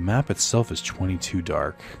the map itself is 22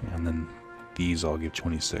 dark, and then these all give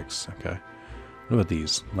 26. Okay. What about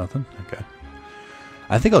these? Nothing? Okay.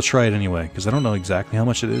 I think I'll try it anyway, because I don't know exactly how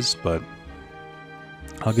much it is, but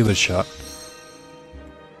I'll give it a shot.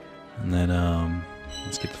 And then,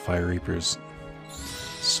 let's get the Fire Reapers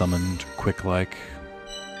summoned quick-like.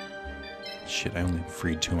 Shit, I only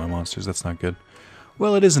freed 2 of my monsters. That's not good.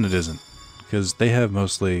 Well, it isn't, it isn't. Because they have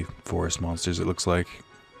mostly forest monsters, it looks like.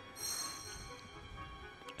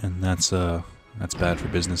 And that's bad for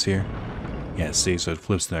business here. Yeah, see, so it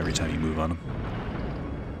flips them every time you move on them.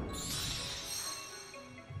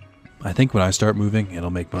 I think when I start moving, it'll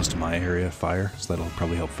make most of my area fire, so that'll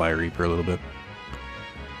probably help Fire Reaper a little bit.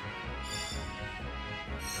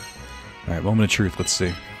 Alright, moment of truth, let's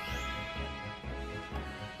see.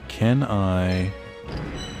 Can I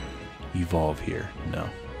evolve here? No,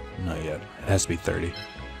 not yet. It has to be 30.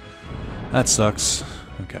 That sucks.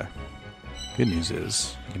 Okay. Good news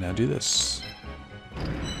is, I can now do this.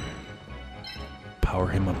 Power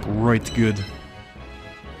him up right good.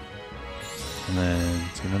 And then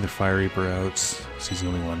take another Fire Reaper out. So he's the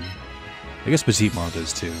only one. I guess Petite Moth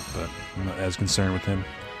is too, but I'm not as concerned with him.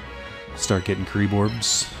 Start getting Creep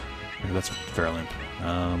Orbs. That's Fairlimp.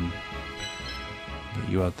 Get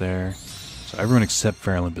you out there. So everyone except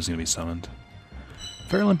Fairlimp is going to be summoned.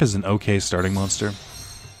 Fairlimp is an okay starting monster,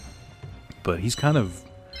 but he's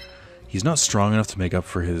not strong enough to make up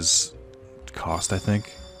for his cost, I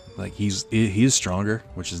think. Like, he is stronger,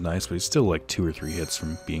 which is nice, but he's still like 2 or 3 hits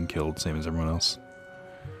from being killed, same as everyone else.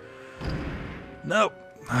 Nope.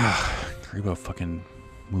 Karibo fucking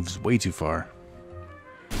moves way too far.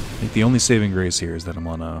 I think the only saving grace here is that I'm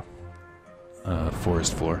on a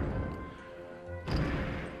forest floor.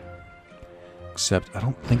 Except, I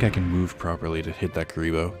don't think I can move properly to hit that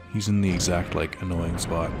Karibo. He's in the exact, like, annoying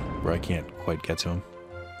spot where I can't quite get to him.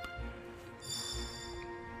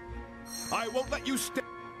 I won't let you stay.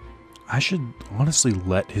 I should honestly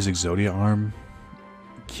let his Exodia arm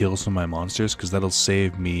kill some of my monsters, because that'll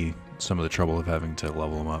save me some of the trouble of having to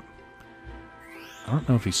level them up. I don't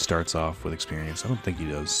know if he starts off with experience. I don't think he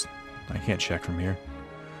does. I can't check from here.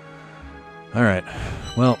 Alright,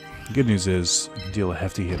 well, the good news is you can deal a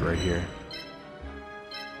hefty hit right here.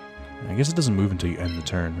 I guess it doesn't move until you end the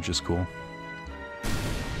turn, which is cool.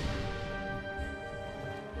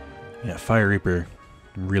 Yeah, Fire Reaper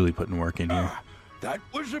really putting work in here. That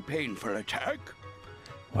was a painful attack.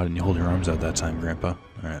 Why didn't you hold your arms out that time, Grandpa?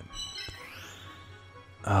 Alright.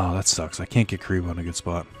 Oh, that sucks. I can't get Karibo in a good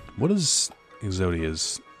spot. What is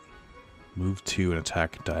Exodia's move 2 and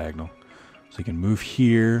attack diagonal? So he can move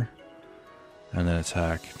here and then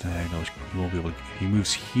attack diagonal, which he won't be able to. If he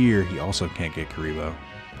moves here, he also can't get Karibo.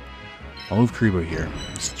 I'll move Karibo here.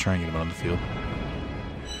 Just try and get him on the field.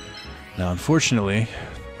 Now, unfortunately,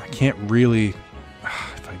 I can't really.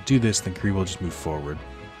 If I do this, then Karibo will just move forward.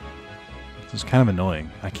 This is kind of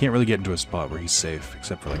annoying. I can't really get into a spot where he's safe,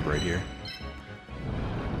 except for like right here.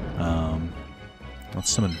 Let's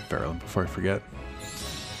summon Feralin before I forget.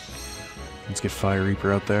 Let's get Fire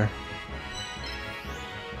Reaper out there.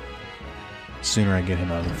 The sooner I get him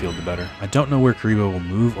out of the field, the better. I don't know where Karibo will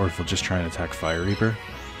move, or if he'll just try and attack Fire Reaper,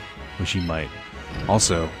 which he might.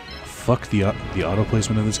 Also, fuck the auto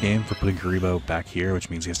placement of this game for putting Karibo back here, which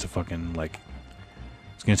means he has to fucking like.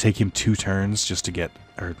 It's gonna take him 2 turns just to get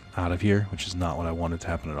her out of here, which is not what I wanted to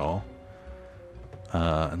happen at all.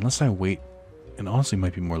 Unless I wait. It honestly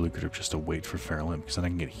might be more lucrative just to wait for Feralin, because then I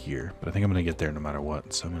can get here. But I think I'm going to get there no matter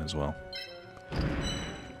what, so I might as well.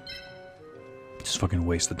 Just fucking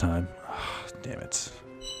waste the time. Oh, damn it.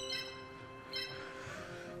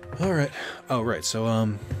 Alright. Oh, right. So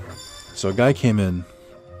a guy came in,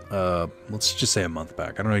 let's just say a month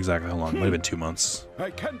back. I don't know exactly how long. It might have been 2 months. I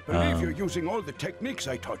can't believe you're using all the techniques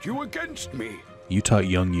I taught you against me. You taught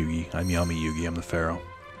young Yugi. I'm Yami Yugi. I'm the Pharaoh.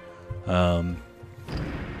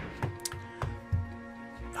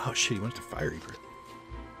 Oh shit, he went to Fire Reaper.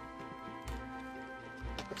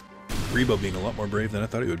 Rebo being a lot more brave than I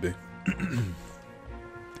thought he would be.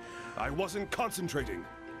 I wasn't concentrating.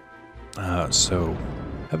 So,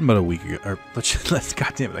 happened about a week ago. Or, let's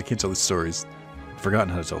God damn it, I can't tell the stories. I've forgotten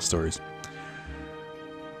how to tell stories.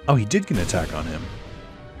 Oh, he did get an attack on him.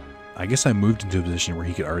 I guess I moved into a position where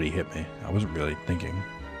he could already hit me. I wasn't really thinking.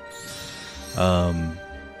 Oh,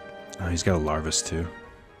 he's got a Larvus too.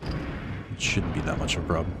 It shouldn't be that much of a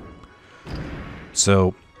problem.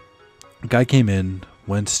 So, a guy came in,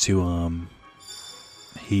 went to,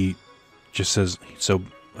 he just says, so,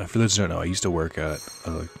 for those who don't know, I used to work at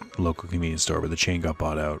a local convenience store where the chain got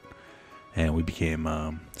bought out, and we became,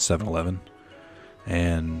 7-Eleven,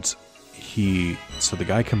 and so the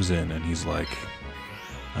guy comes in, and he's like,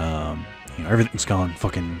 you know, everything's gone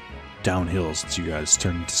fucking downhill since you guys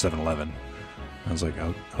turned into 7-Eleven. I was like,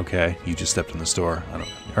 oh, okay, you just stepped in the store.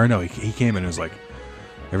 He came in and was like,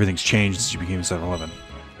 everything's changed since you became a 7-Eleven.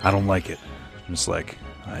 I don't like it. I'm just like,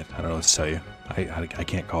 I don't know what to tell you. I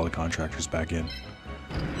can't call the contractors back in.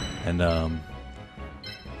 And,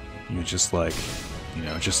 he was just like, you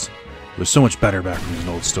know, it was so much better back when it was an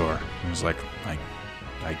old store. I was like,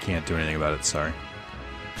 I can't do anything about it, sorry.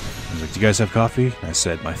 I was like, do you guys have coffee? And I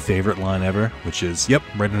said my favorite line ever, which is, yep,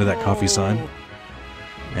 right under that coffee sign.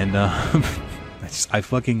 And, I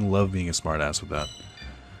fucking love being a smartass with that.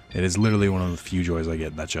 It is literally one of the few joys I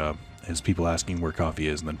get in that job, is people asking where coffee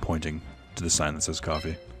is and then pointing to the sign that says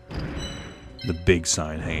coffee. The big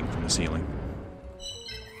sign hanging from the ceiling.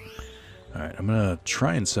 Alright, I'm gonna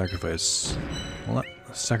try and sacrifice... Well,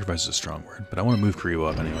 sacrifice is a strong word, but I want to move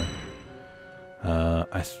Karibo up anyway.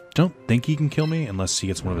 I don't think he can kill me unless he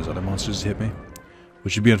gets one of his other monsters to hit me.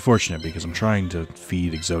 Which would be unfortunate, because I'm trying to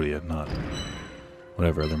feed Exodia, not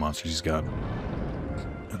whatever other monsters he's got.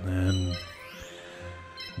 And then...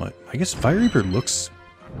 I guess Fire Reaper looks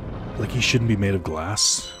like he shouldn't be made of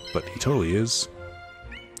glass, but he totally is.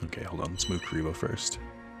 Okay, hold on, let's move Karibo first.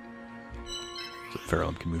 So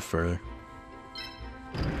Feralin can move further.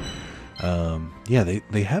 Yeah,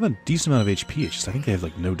 they have a decent amount of HP, it's just I think they have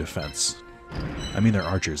like no defense. I mean, they're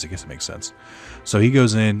archers, I guess it makes sense. So he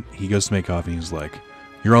goes in, he goes to make coffee, and he's like,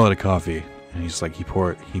 you're all out of coffee. And he's like,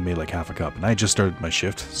 he made like half a cup. And I had just started my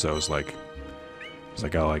shift, so I was like,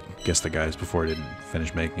 oh, I guess the guys before didn't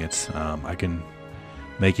finish making it. I can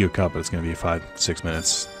make you a cup, but it's going to be 5-6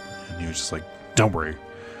 minutes. And he was just like, don't worry,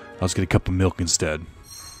 I'll just get a cup of milk instead.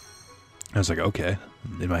 I was like, okay.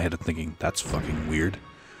 In my head I'm thinking, that's fucking weird.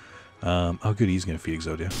 Oh good, he's going to feed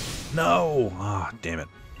Exodia. No! Ah, damn it.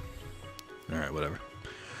 Alright, whatever.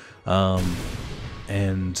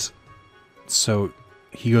 And so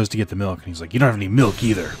he goes to get the milk, and he's like, you don't have any milk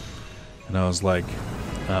either. And I was like,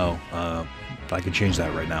 oh, I can change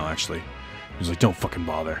that right now, actually. was like, don't fucking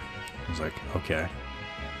bother. I was like, okay.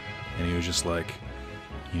 And he was just like,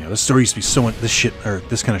 you know, this store used to be so much,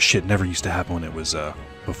 this kind of shit never used to happen when it was,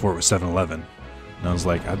 before it was 7-Eleven. And I was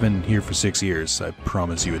like, I've been here for 6 years. I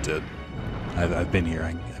promise you it did. I've been here.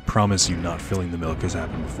 I promise you not filling the milk has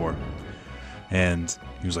happened before. And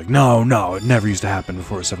he was like, no, it never used to happen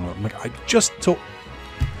before it was 7-Eleven. I'm like, I just told...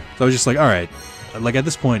 So I was just like, alright. Like, at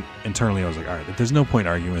this point, internally, I was like, alright, there's no point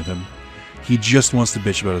arguing with him. He just wants to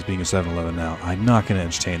bitch about us being a 7-Eleven now. I'm not going to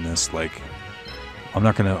entertain this. Like, I'm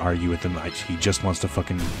not going to argue with him. He just wants to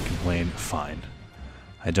fucking complain. Fine.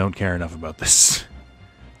 I don't care enough about this.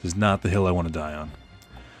 This is not the hill I want to die on.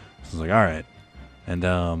 So I was like, alright. And,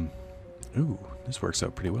 ooh, this works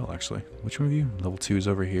out pretty well, actually. Which one of you? Level 2 is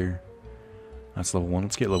over here. That's level 1.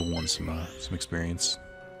 Let's get level 1 some experience.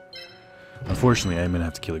 Unfortunately, I'm going to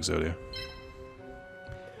have to kill Exodia.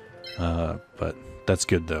 But that's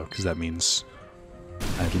good, though, because that means,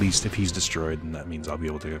 at least if he's destroyed, then that means I'll be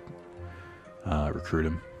able to recruit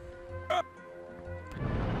him.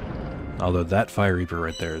 Although that Fire Reaper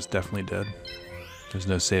right there is definitely dead. There's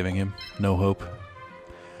no saving him. No hope.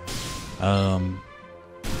 What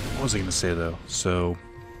was I going to say, though? So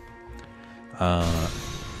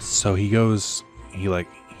he goes,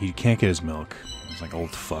 he can't get his milk. He's like,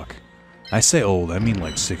 old fuck. I say old, I mean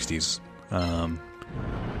like 60s.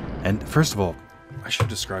 And first of all, I should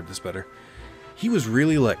describe this better. He was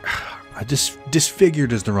really like,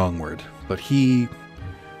 disfigured is the wrong word, but I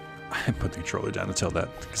put the controller down to tell that,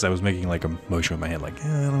 because I was making like a motion with my hand, like,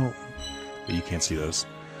 I don't, but you can't see those.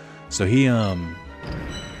 So he,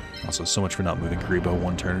 also, so much for not moving Karibo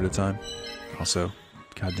one turn at a time. Also,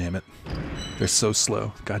 god damn it. They're so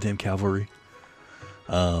slow. Goddamn cavalry.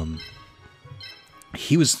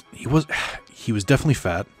 He was definitely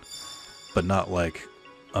fat, but not like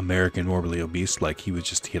American morbidly obese. Like, he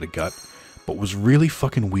had a gut. But what was really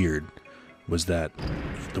fucking weird was that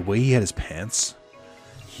the way he had his pants,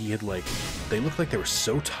 he had like, they looked like they were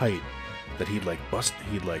so tight that he'd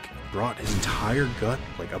brought his entire gut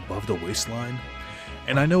like above the waistline.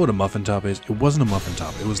 And I know what a muffin top is. It wasn't a muffin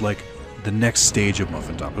top. It was like the next stage of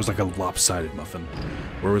muffin top. It was like a lopsided muffin,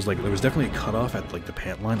 where it was like, there was definitely a cutoff at like the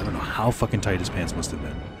pant line. I don't know how fucking tight his pants must have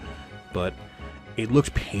been, but it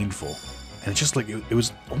looked painful. And it's just like, it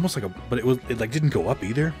was almost like but it like didn't go up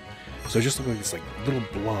either. So it just looked like this like little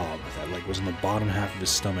blob that like was in the bottom half of his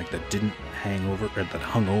stomach that didn't hang over, or that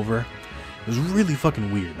hung over. It was really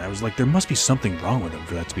fucking weird. And I was like, there must be something wrong with him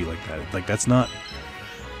for that to be like that. Like, that's not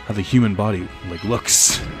how the human body like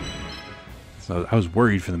looks. So I was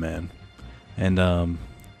worried for the man. And I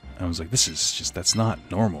was like, this is just, that's not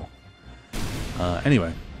normal.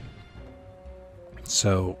 Anyway.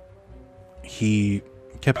 So he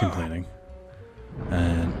kept complaining.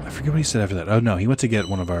 And I forget what he said after that. Oh no, he went to get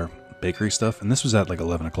one of our bakery stuff, and this was at like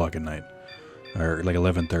 11 o'clock at night. Or like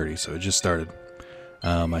 11:30, so it just started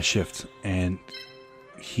my shift. And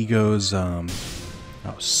he goes, oh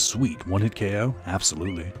sweet, one hit KO?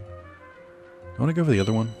 Absolutely. I want to go for the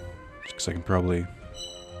other one, just because I can probably...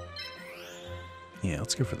 Yeah,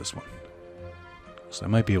 let's go for this one. So I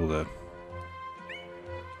might be able to...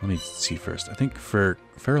 Let me see first. I think for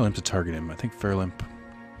Fairlamp to target him, I think Fairlamp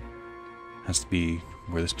has to be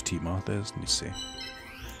where this petite moth is. Let me see.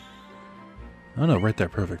 Oh no, right there,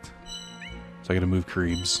 perfect. So I gotta move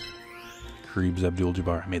Kareeb's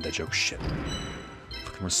Abdul-Jabbar. I made that joke, shit.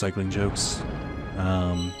 Fucking recycling jokes.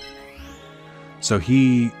 So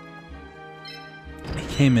he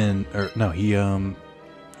came in, or no,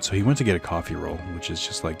 so he went to get a coffee roll, which is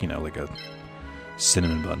just like, you know, like a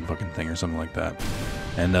cinnamon bun fucking thing or something like that.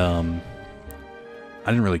 And I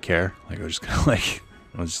didn't really care. Like, I was just kind of like,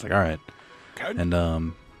 I was just like, all right. And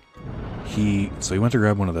so he went to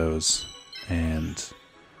grab one of those, and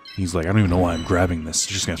he's like, I don't even know why I'm grabbing this.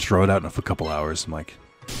 You're just gonna throw it out in a couple hours. I'm like,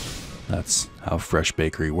 that's how Fresh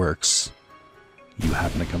Bakery works. You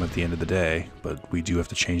happen to come at the end of the day, but we do have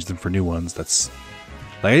to change them for new ones. That's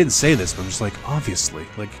like, I didn't say this, but I'm just like, obviously,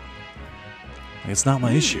 like it's not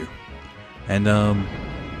my issue. And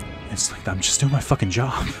it's like, I'm just doing my fucking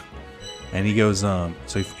job. And he goes, so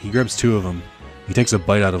he grabs two of them. He takes a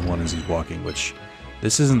bite out of one as he's walking, which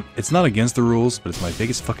it's not against the rules, but it's my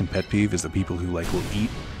biggest fucking pet peeve is the people who like will eat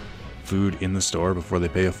food in the store before they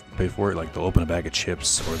pay for it. Like, they'll open a bag of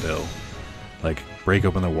chips, or they'll like break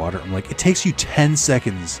open their water. I'm like, it takes you 10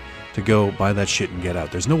 seconds to go buy that shit and get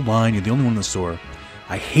out. There's no line. You're the only one in the store.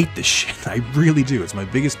 I hate this shit. I really do. It's my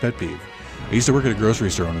biggest pet peeve. I used to work at a grocery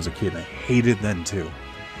store when I was a kid, and I hated it then too.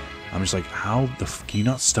 I'm just like, how the f can you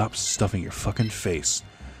not stop stuffing your fucking face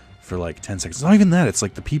for like 10 seconds? It's not even that. It's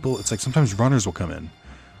like the people, it's like sometimes runners will come in.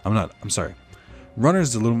 I'm sorry. Runners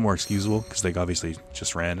is a little more excusable because they obviously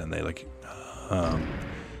just ran and they like,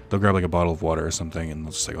 they'll grab like a bottle of water or something, and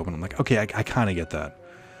they'll just like open. I'm like, okay, I kind of get that,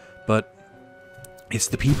 but it's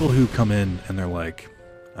the people who come in and they're like,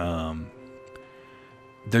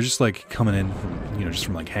 they're just like coming in from, you know, just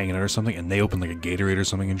from like hanging out or something, and they open like a Gatorade or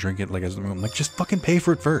something and drink it like as I'm like, just fucking pay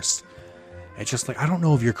for it first. It's just like, I don't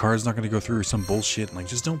know if your card's not going to go through or some bullshit. Like,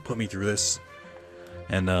 just don't put me through this.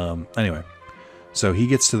 And anyway, so he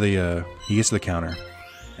gets to the counter,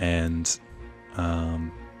 and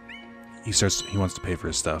he wants to pay for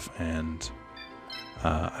his stuff, and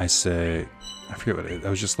I say, I forget what it, I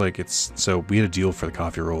was just like, so we had a deal for the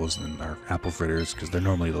coffee rolls and our apple fritters, because they're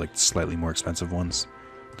normally like slightly more expensive ones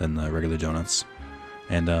than the regular donuts,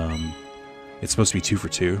 and it's supposed to be 2 for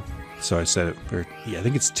 $2. So I said, I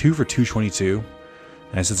think it's 2 for $2.22,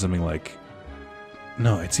 and I said something like,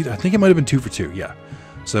 no, I think it might have been 2 for $2, yeah.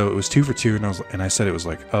 So it was 2 for $2, and I said it was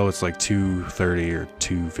like, oh, it's like $2.30 or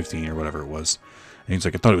 $2.15 or whatever it was, and he's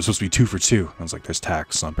like, I thought it was supposed to be 2 for $2. I was like, there's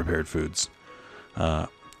tax on prepared foods, and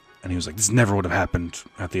he was like, this never would have happened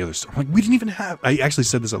at the other store. I'm like, we didn't even have. I actually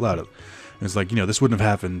said this out loud. It was like, you know, this wouldn't have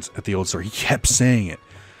happened at the old store. He kept saying it.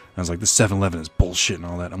 I was like, this 7-Eleven is bullshit and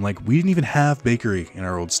all that. I'm like, we didn't even have bakery in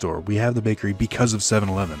our old store. We have the bakery because of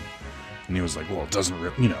 7-Eleven. And he was like, well, it doesn't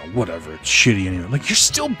really, you know, whatever. It's shitty anyway. I'm like, you're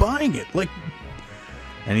still buying it. Like,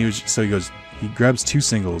 and he grabs 2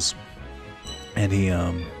 singles, and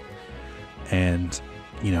and,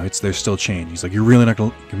 you know, there's still change. He's like, you're really not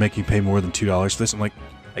going to make me pay more than $2 for this? I'm like,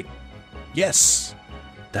 yes,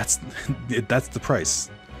 that's the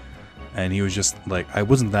price. And he was just like, I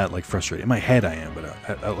wasn't that like frustrated. In my head I am, but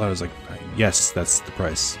out loud I was like, yes, that's the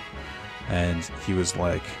price. And he was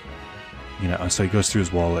like, you know, so he goes through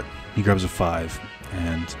his wallet, he grabs a 5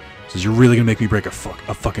 and says, you're really gonna make me break a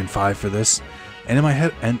fucking 5 for this? And in my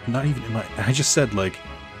head, and not even in my, I just said like,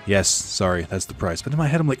 yes, sorry, that's the price. But in my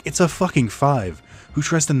head I'm like, it's a fucking 5. Who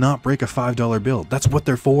tries to not break a $5 bill? That's what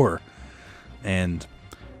they're for. And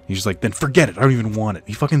he's just like, then forget it, I don't even want it.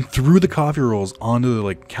 He fucking threw the coffee rolls onto the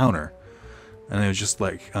like counter. And it was just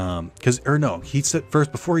like, he said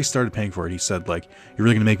first, before he started paying for it, he said like, you're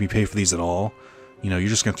really gonna make me pay for these at all? You know, you're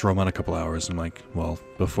just gonna throw them out a couple hours. I'm like, well,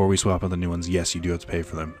 before we swap out the new ones, yes, you do have to pay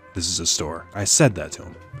for them. This is a store. I said that to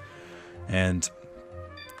him. And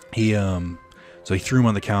he, so he threw them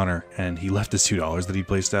on the counter, and he left his $2 that he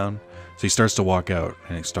placed down. So he starts to walk out,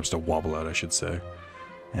 and he starts to wobble out, I should say.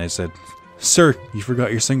 And I said, sir, you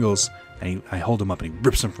forgot your singles. And I hold him up, and he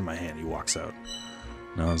rips them from my hand. He walks out.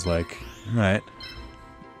 And I was like, all right,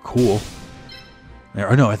 cool.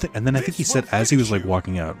 Or no, I think he said, as he was like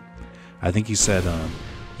walking out, I think he said,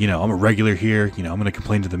 you know, I'm a regular here. You know, I'm gonna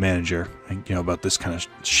complain to the manager, you know, about this kind of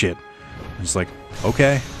shit. And it's like,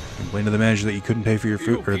 okay, complain to the manager that you couldn't pay for your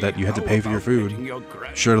food, or that you had to pay for your food.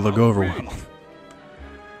 Sure, it'll go over well.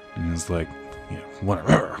 And he was like, you know,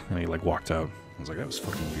 whatever. And he like walked out. I was like, that was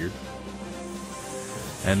fucking weird.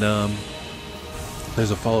 And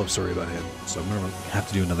there's a follow-up story about him, so I'm gonna have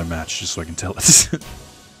to do another match just so I can tell it.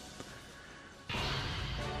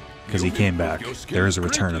 Because he came back. There is a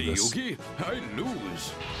return of this. I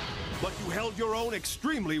lose. But you held your own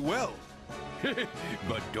extremely well.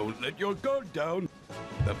 But don't let your guard down.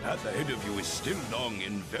 The path ahead of you is still long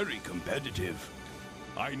and very competitive.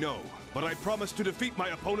 I know, but I promise to defeat my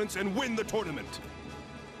opponents and win the tournament.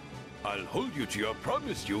 I'll hold you to your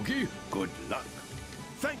promise, Yugi. Good luck.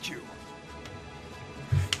 Thank you.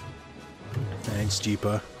 Thanks,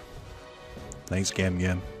 Jeepa. Thanks, Gam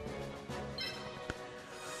Gam.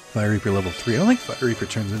 Fire Reaper level 3. I don't think Fire Reaper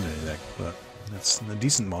turns into anything, but that's a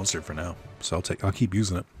decent monster for now. So I'll keep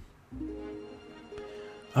using it.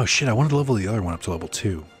 Oh shit, I wanted to level the other one up to level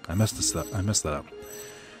 2. I messed that up.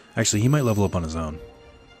 Actually, he might level up on his own.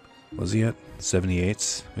 Was he at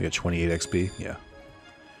 78? We got 28 XP. Yeah.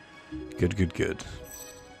 Good, good, good.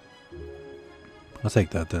 I'll take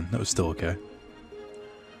that then. That was still okay.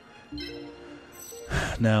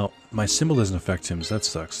 Now, my symbol doesn't affect him, so that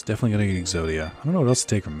sucks. Definitely gonna get Exodia. I don't know what else to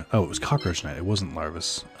take from it. Oh, it was Cockroach Knight. It wasn't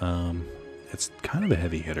Larvus. It's kind of a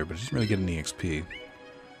heavy hitter, but it didn't really get any XP.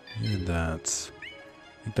 He did that.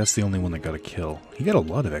 I think that's the only one that got a kill. He got a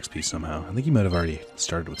lot of XP somehow. I think he might have already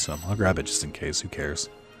started with some. I'll grab it just in case. Who cares?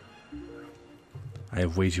 I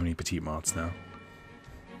have way too many petite moths now.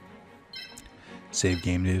 Save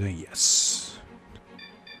game data? Yes.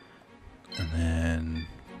 And then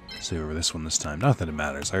save over this one this time. Not that it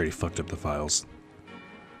matters. I already fucked up the files.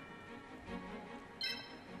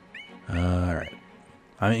 Alright.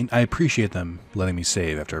 I mean, I appreciate them letting me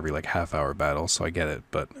save after every, like, half-hour battle, so I get it,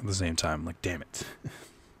 but at the same time, like, damn it.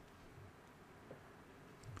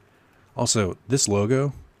 Also, this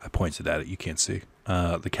logo, I pointed at it, you can't see.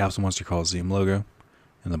 The Capsule Monster Coliseum logo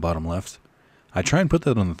in the bottom left. I try and put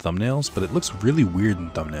that on the thumbnails, but it looks really weird in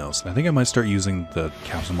thumbnails. And I think I might start using the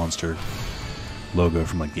Capsule Monster logo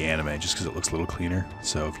from like the anime, just because it looks a little cleaner.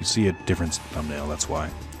 So if you see a difference in thumbnail, that's why.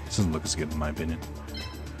 This doesn't look as good in my opinion.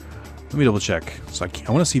 Let me double check. So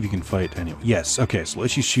I want to see if you can fight anyway. Yes, okay, so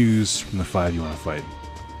let's you choose from the 5 you want to fight.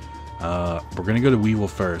 We're going to go to Weevil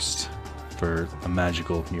first for a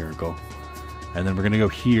magical miracle. And then we're going to go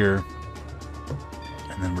here.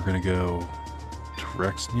 And then we're going to go to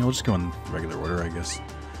Rex. You know, we'll just go in regular order, I guess.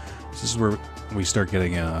 This is where we start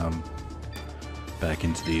getting back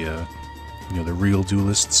into the, you know, the real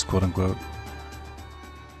duelists, quote-unquote.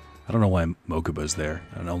 I don't know why Mokuba's there,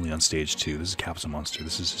 and only on stage 2. This is Capsule Monster.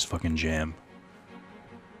 This is his fucking jam.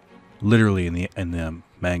 Literally, in the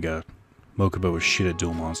manga, Mokuba was shit at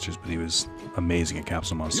duel monsters, but he was amazing at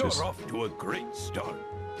Capsule Monsters. You're off to a great start.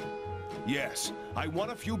 Yes, I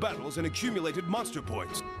won a few battles and accumulated monster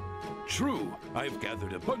points. True, I've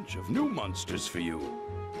gathered a bunch of new monsters for you.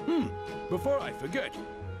 Before I forget,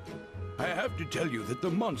 I have to tell you that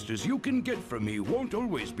the monsters you can get from me won't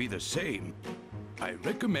always be the same. I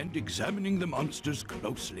recommend examining the monsters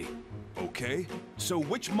closely. Okay, so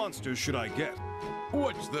which monsters should I get?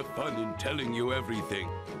 What's the fun in telling you everything?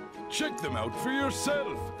 Check them out for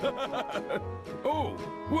yourself. Oh,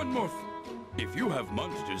 one more if you have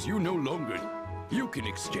monsters you no longer, you can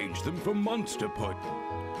exchange them for monster points.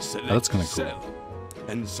 Select That's kind of cool.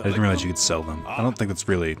 And I didn't realize you could sell them. I don't think that's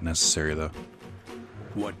really necessary, though.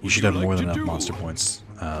 What You should have more than enough monster points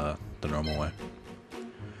the normal way.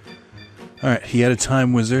 Alright, he had a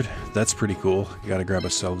time wizard. That's pretty cool. You gotta grab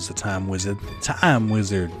ourselves a time wizard. Time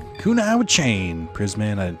wizard! Kunai with chain!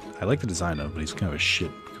 Prisman, I like the design of, but he's kind of a shit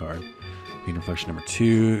card. Being Reflection number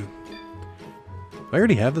 2. Do I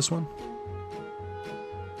already have this one?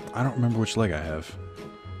 I don't remember which leg I have.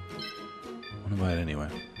 I want to buy it anyway.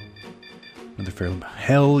 Another fair...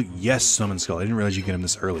 Hell yes, Summon Skull. I didn't realize you could get him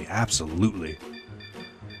this early. Absolutely.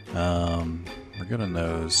 We're good on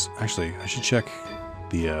those. Actually, I should check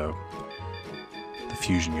the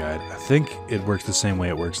fusion guide. I think it works the same way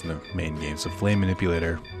it works in the main game. So Flame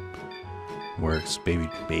Manipulator works. Baby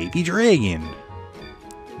Dragon.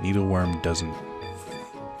 Needleworm doesn't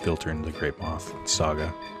filter into the Great Moth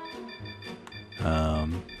Saga.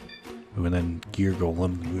 And then Gear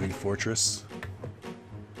Golem, Moving Fortress.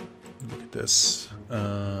 Look at this.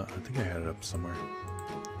 I think I had it up somewhere.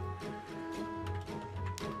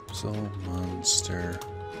 Soul Monster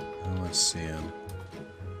Coliseum.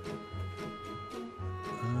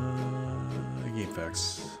 Game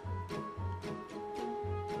facts.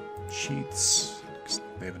 Cheats.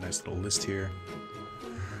 They have a nice little list here.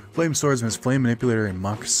 Flame Swordsman is Flame Manipulator and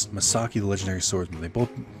Masaki the Legendary Swordsman. They both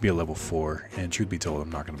be a level 4, and truth be told, I'm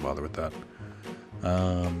not going to bother with that.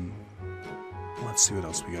 Let's see what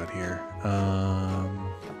else we got here.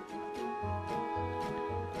 None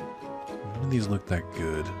of these look that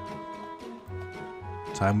good.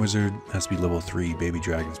 Time Wizard has to be level 3, Baby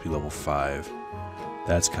Dragon has to be level 5.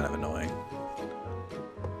 That's kind of annoying.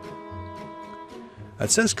 It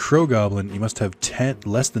says Crow Goblin, you must have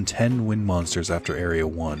less than 10 wind monsters after Area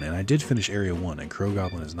 1, and I did finish Area 1, and Crow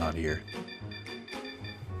Goblin is not here.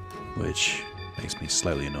 Which makes me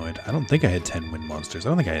slightly annoyed. I don't think I had 10 wind monsters. I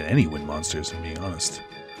don't think I had any wind monsters, if I'm being honest.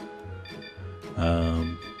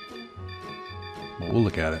 Well, we'll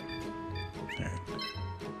look at it. Alright.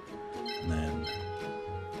 And then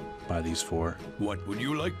buy these 4. What would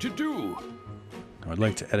you like to do? I would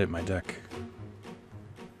like to edit my deck.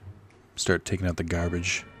 Start taking out the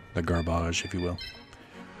garbage, if you will.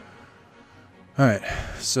 Alright,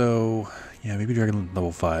 so yeah, maybe Dragon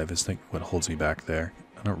level 5 is what holds me back there.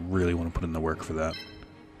 I don't really want to put in the work for that.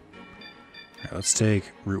 Alright, let's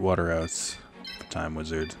take Root Water out for Time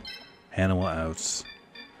Wizard, Animal out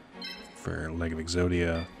for Leg of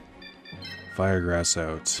Exodia, Firegrass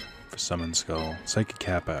out for Summon Skull, Psychic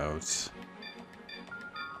Cap out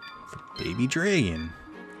for Baby Dragon.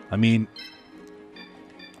 I mean,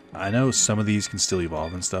 I know some of these can still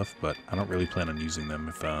evolve and stuff, but I don't really plan on using them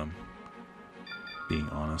if being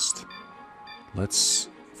honest. Let's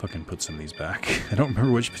fucking put some of these back. I don't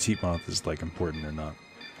remember which Petite Moth is like important or not.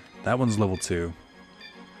 That one's level 2.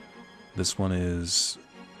 This one is...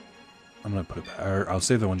 I'm gonna put it back. Or I'll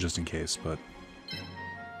save that one just in case, but I'm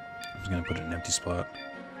just gonna put it in an empty spot.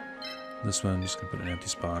 This one I'm just gonna put in an empty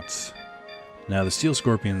spot. Now the Steel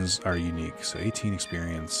Scorpions are unique, so 18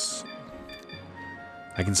 experience.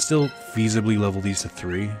 I can still feasibly level these to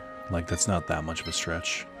 3. Like, that's not that much of a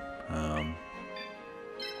stretch.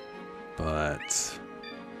 But I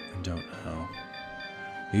don't know.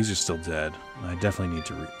 These are still dead. I definitely need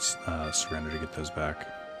to surrender to get those back.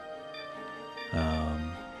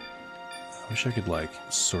 Wish I could, like,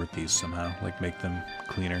 sort these somehow, like, make them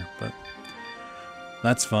cleaner, but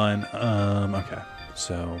that's fine. Okay,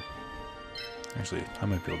 so actually, I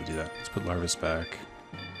might be able to do that. Let's put Larvis back,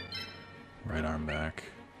 right arm back.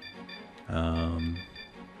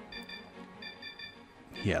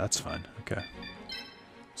 Yeah, that's fine. Okay,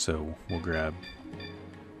 so we'll grab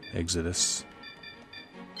Exodus.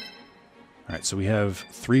 Alright, so we have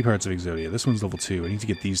 3 parts of Exodia. This one's level 2. I need to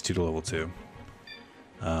get these 2 to level 2.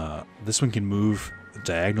 This one can move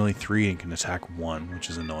diagonally 3 and can attack 1, which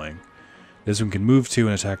is annoying. This one can move 2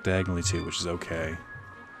 and attack diagonally 2, which is okay.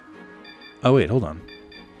 Oh wait, hold on.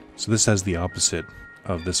 So this has the opposite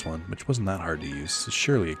of this one, which wasn't that hard to use, so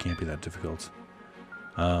surely it can't be that difficult.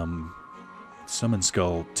 Summon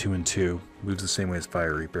Skull 2 and 2 moves the same way as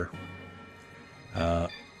Fire Reaper.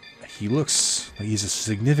 He looks like he's a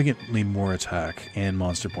significantly more attack and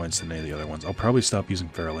monster points than any of the other ones. I'll probably stop using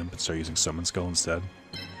Feral Imp and start using Summon Skull instead.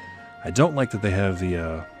 I don't like that they have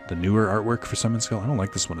the newer artwork for Summon Skull. I don't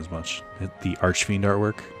like this one as much. The Archfiend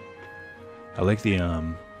artwork. I like the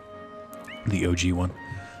OG one.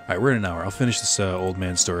 Alright, we're in an hour. I'll finish this old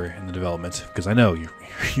man story in the development, because I know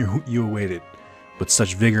you await it with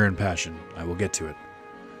such vigor and passion. I will get to it.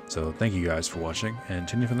 So thank you guys for watching, and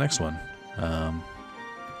tune in for the next one.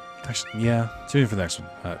 Actually, yeah, tune in for the next one.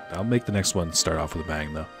 I'll make the next one start off with a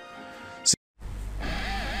bang, though.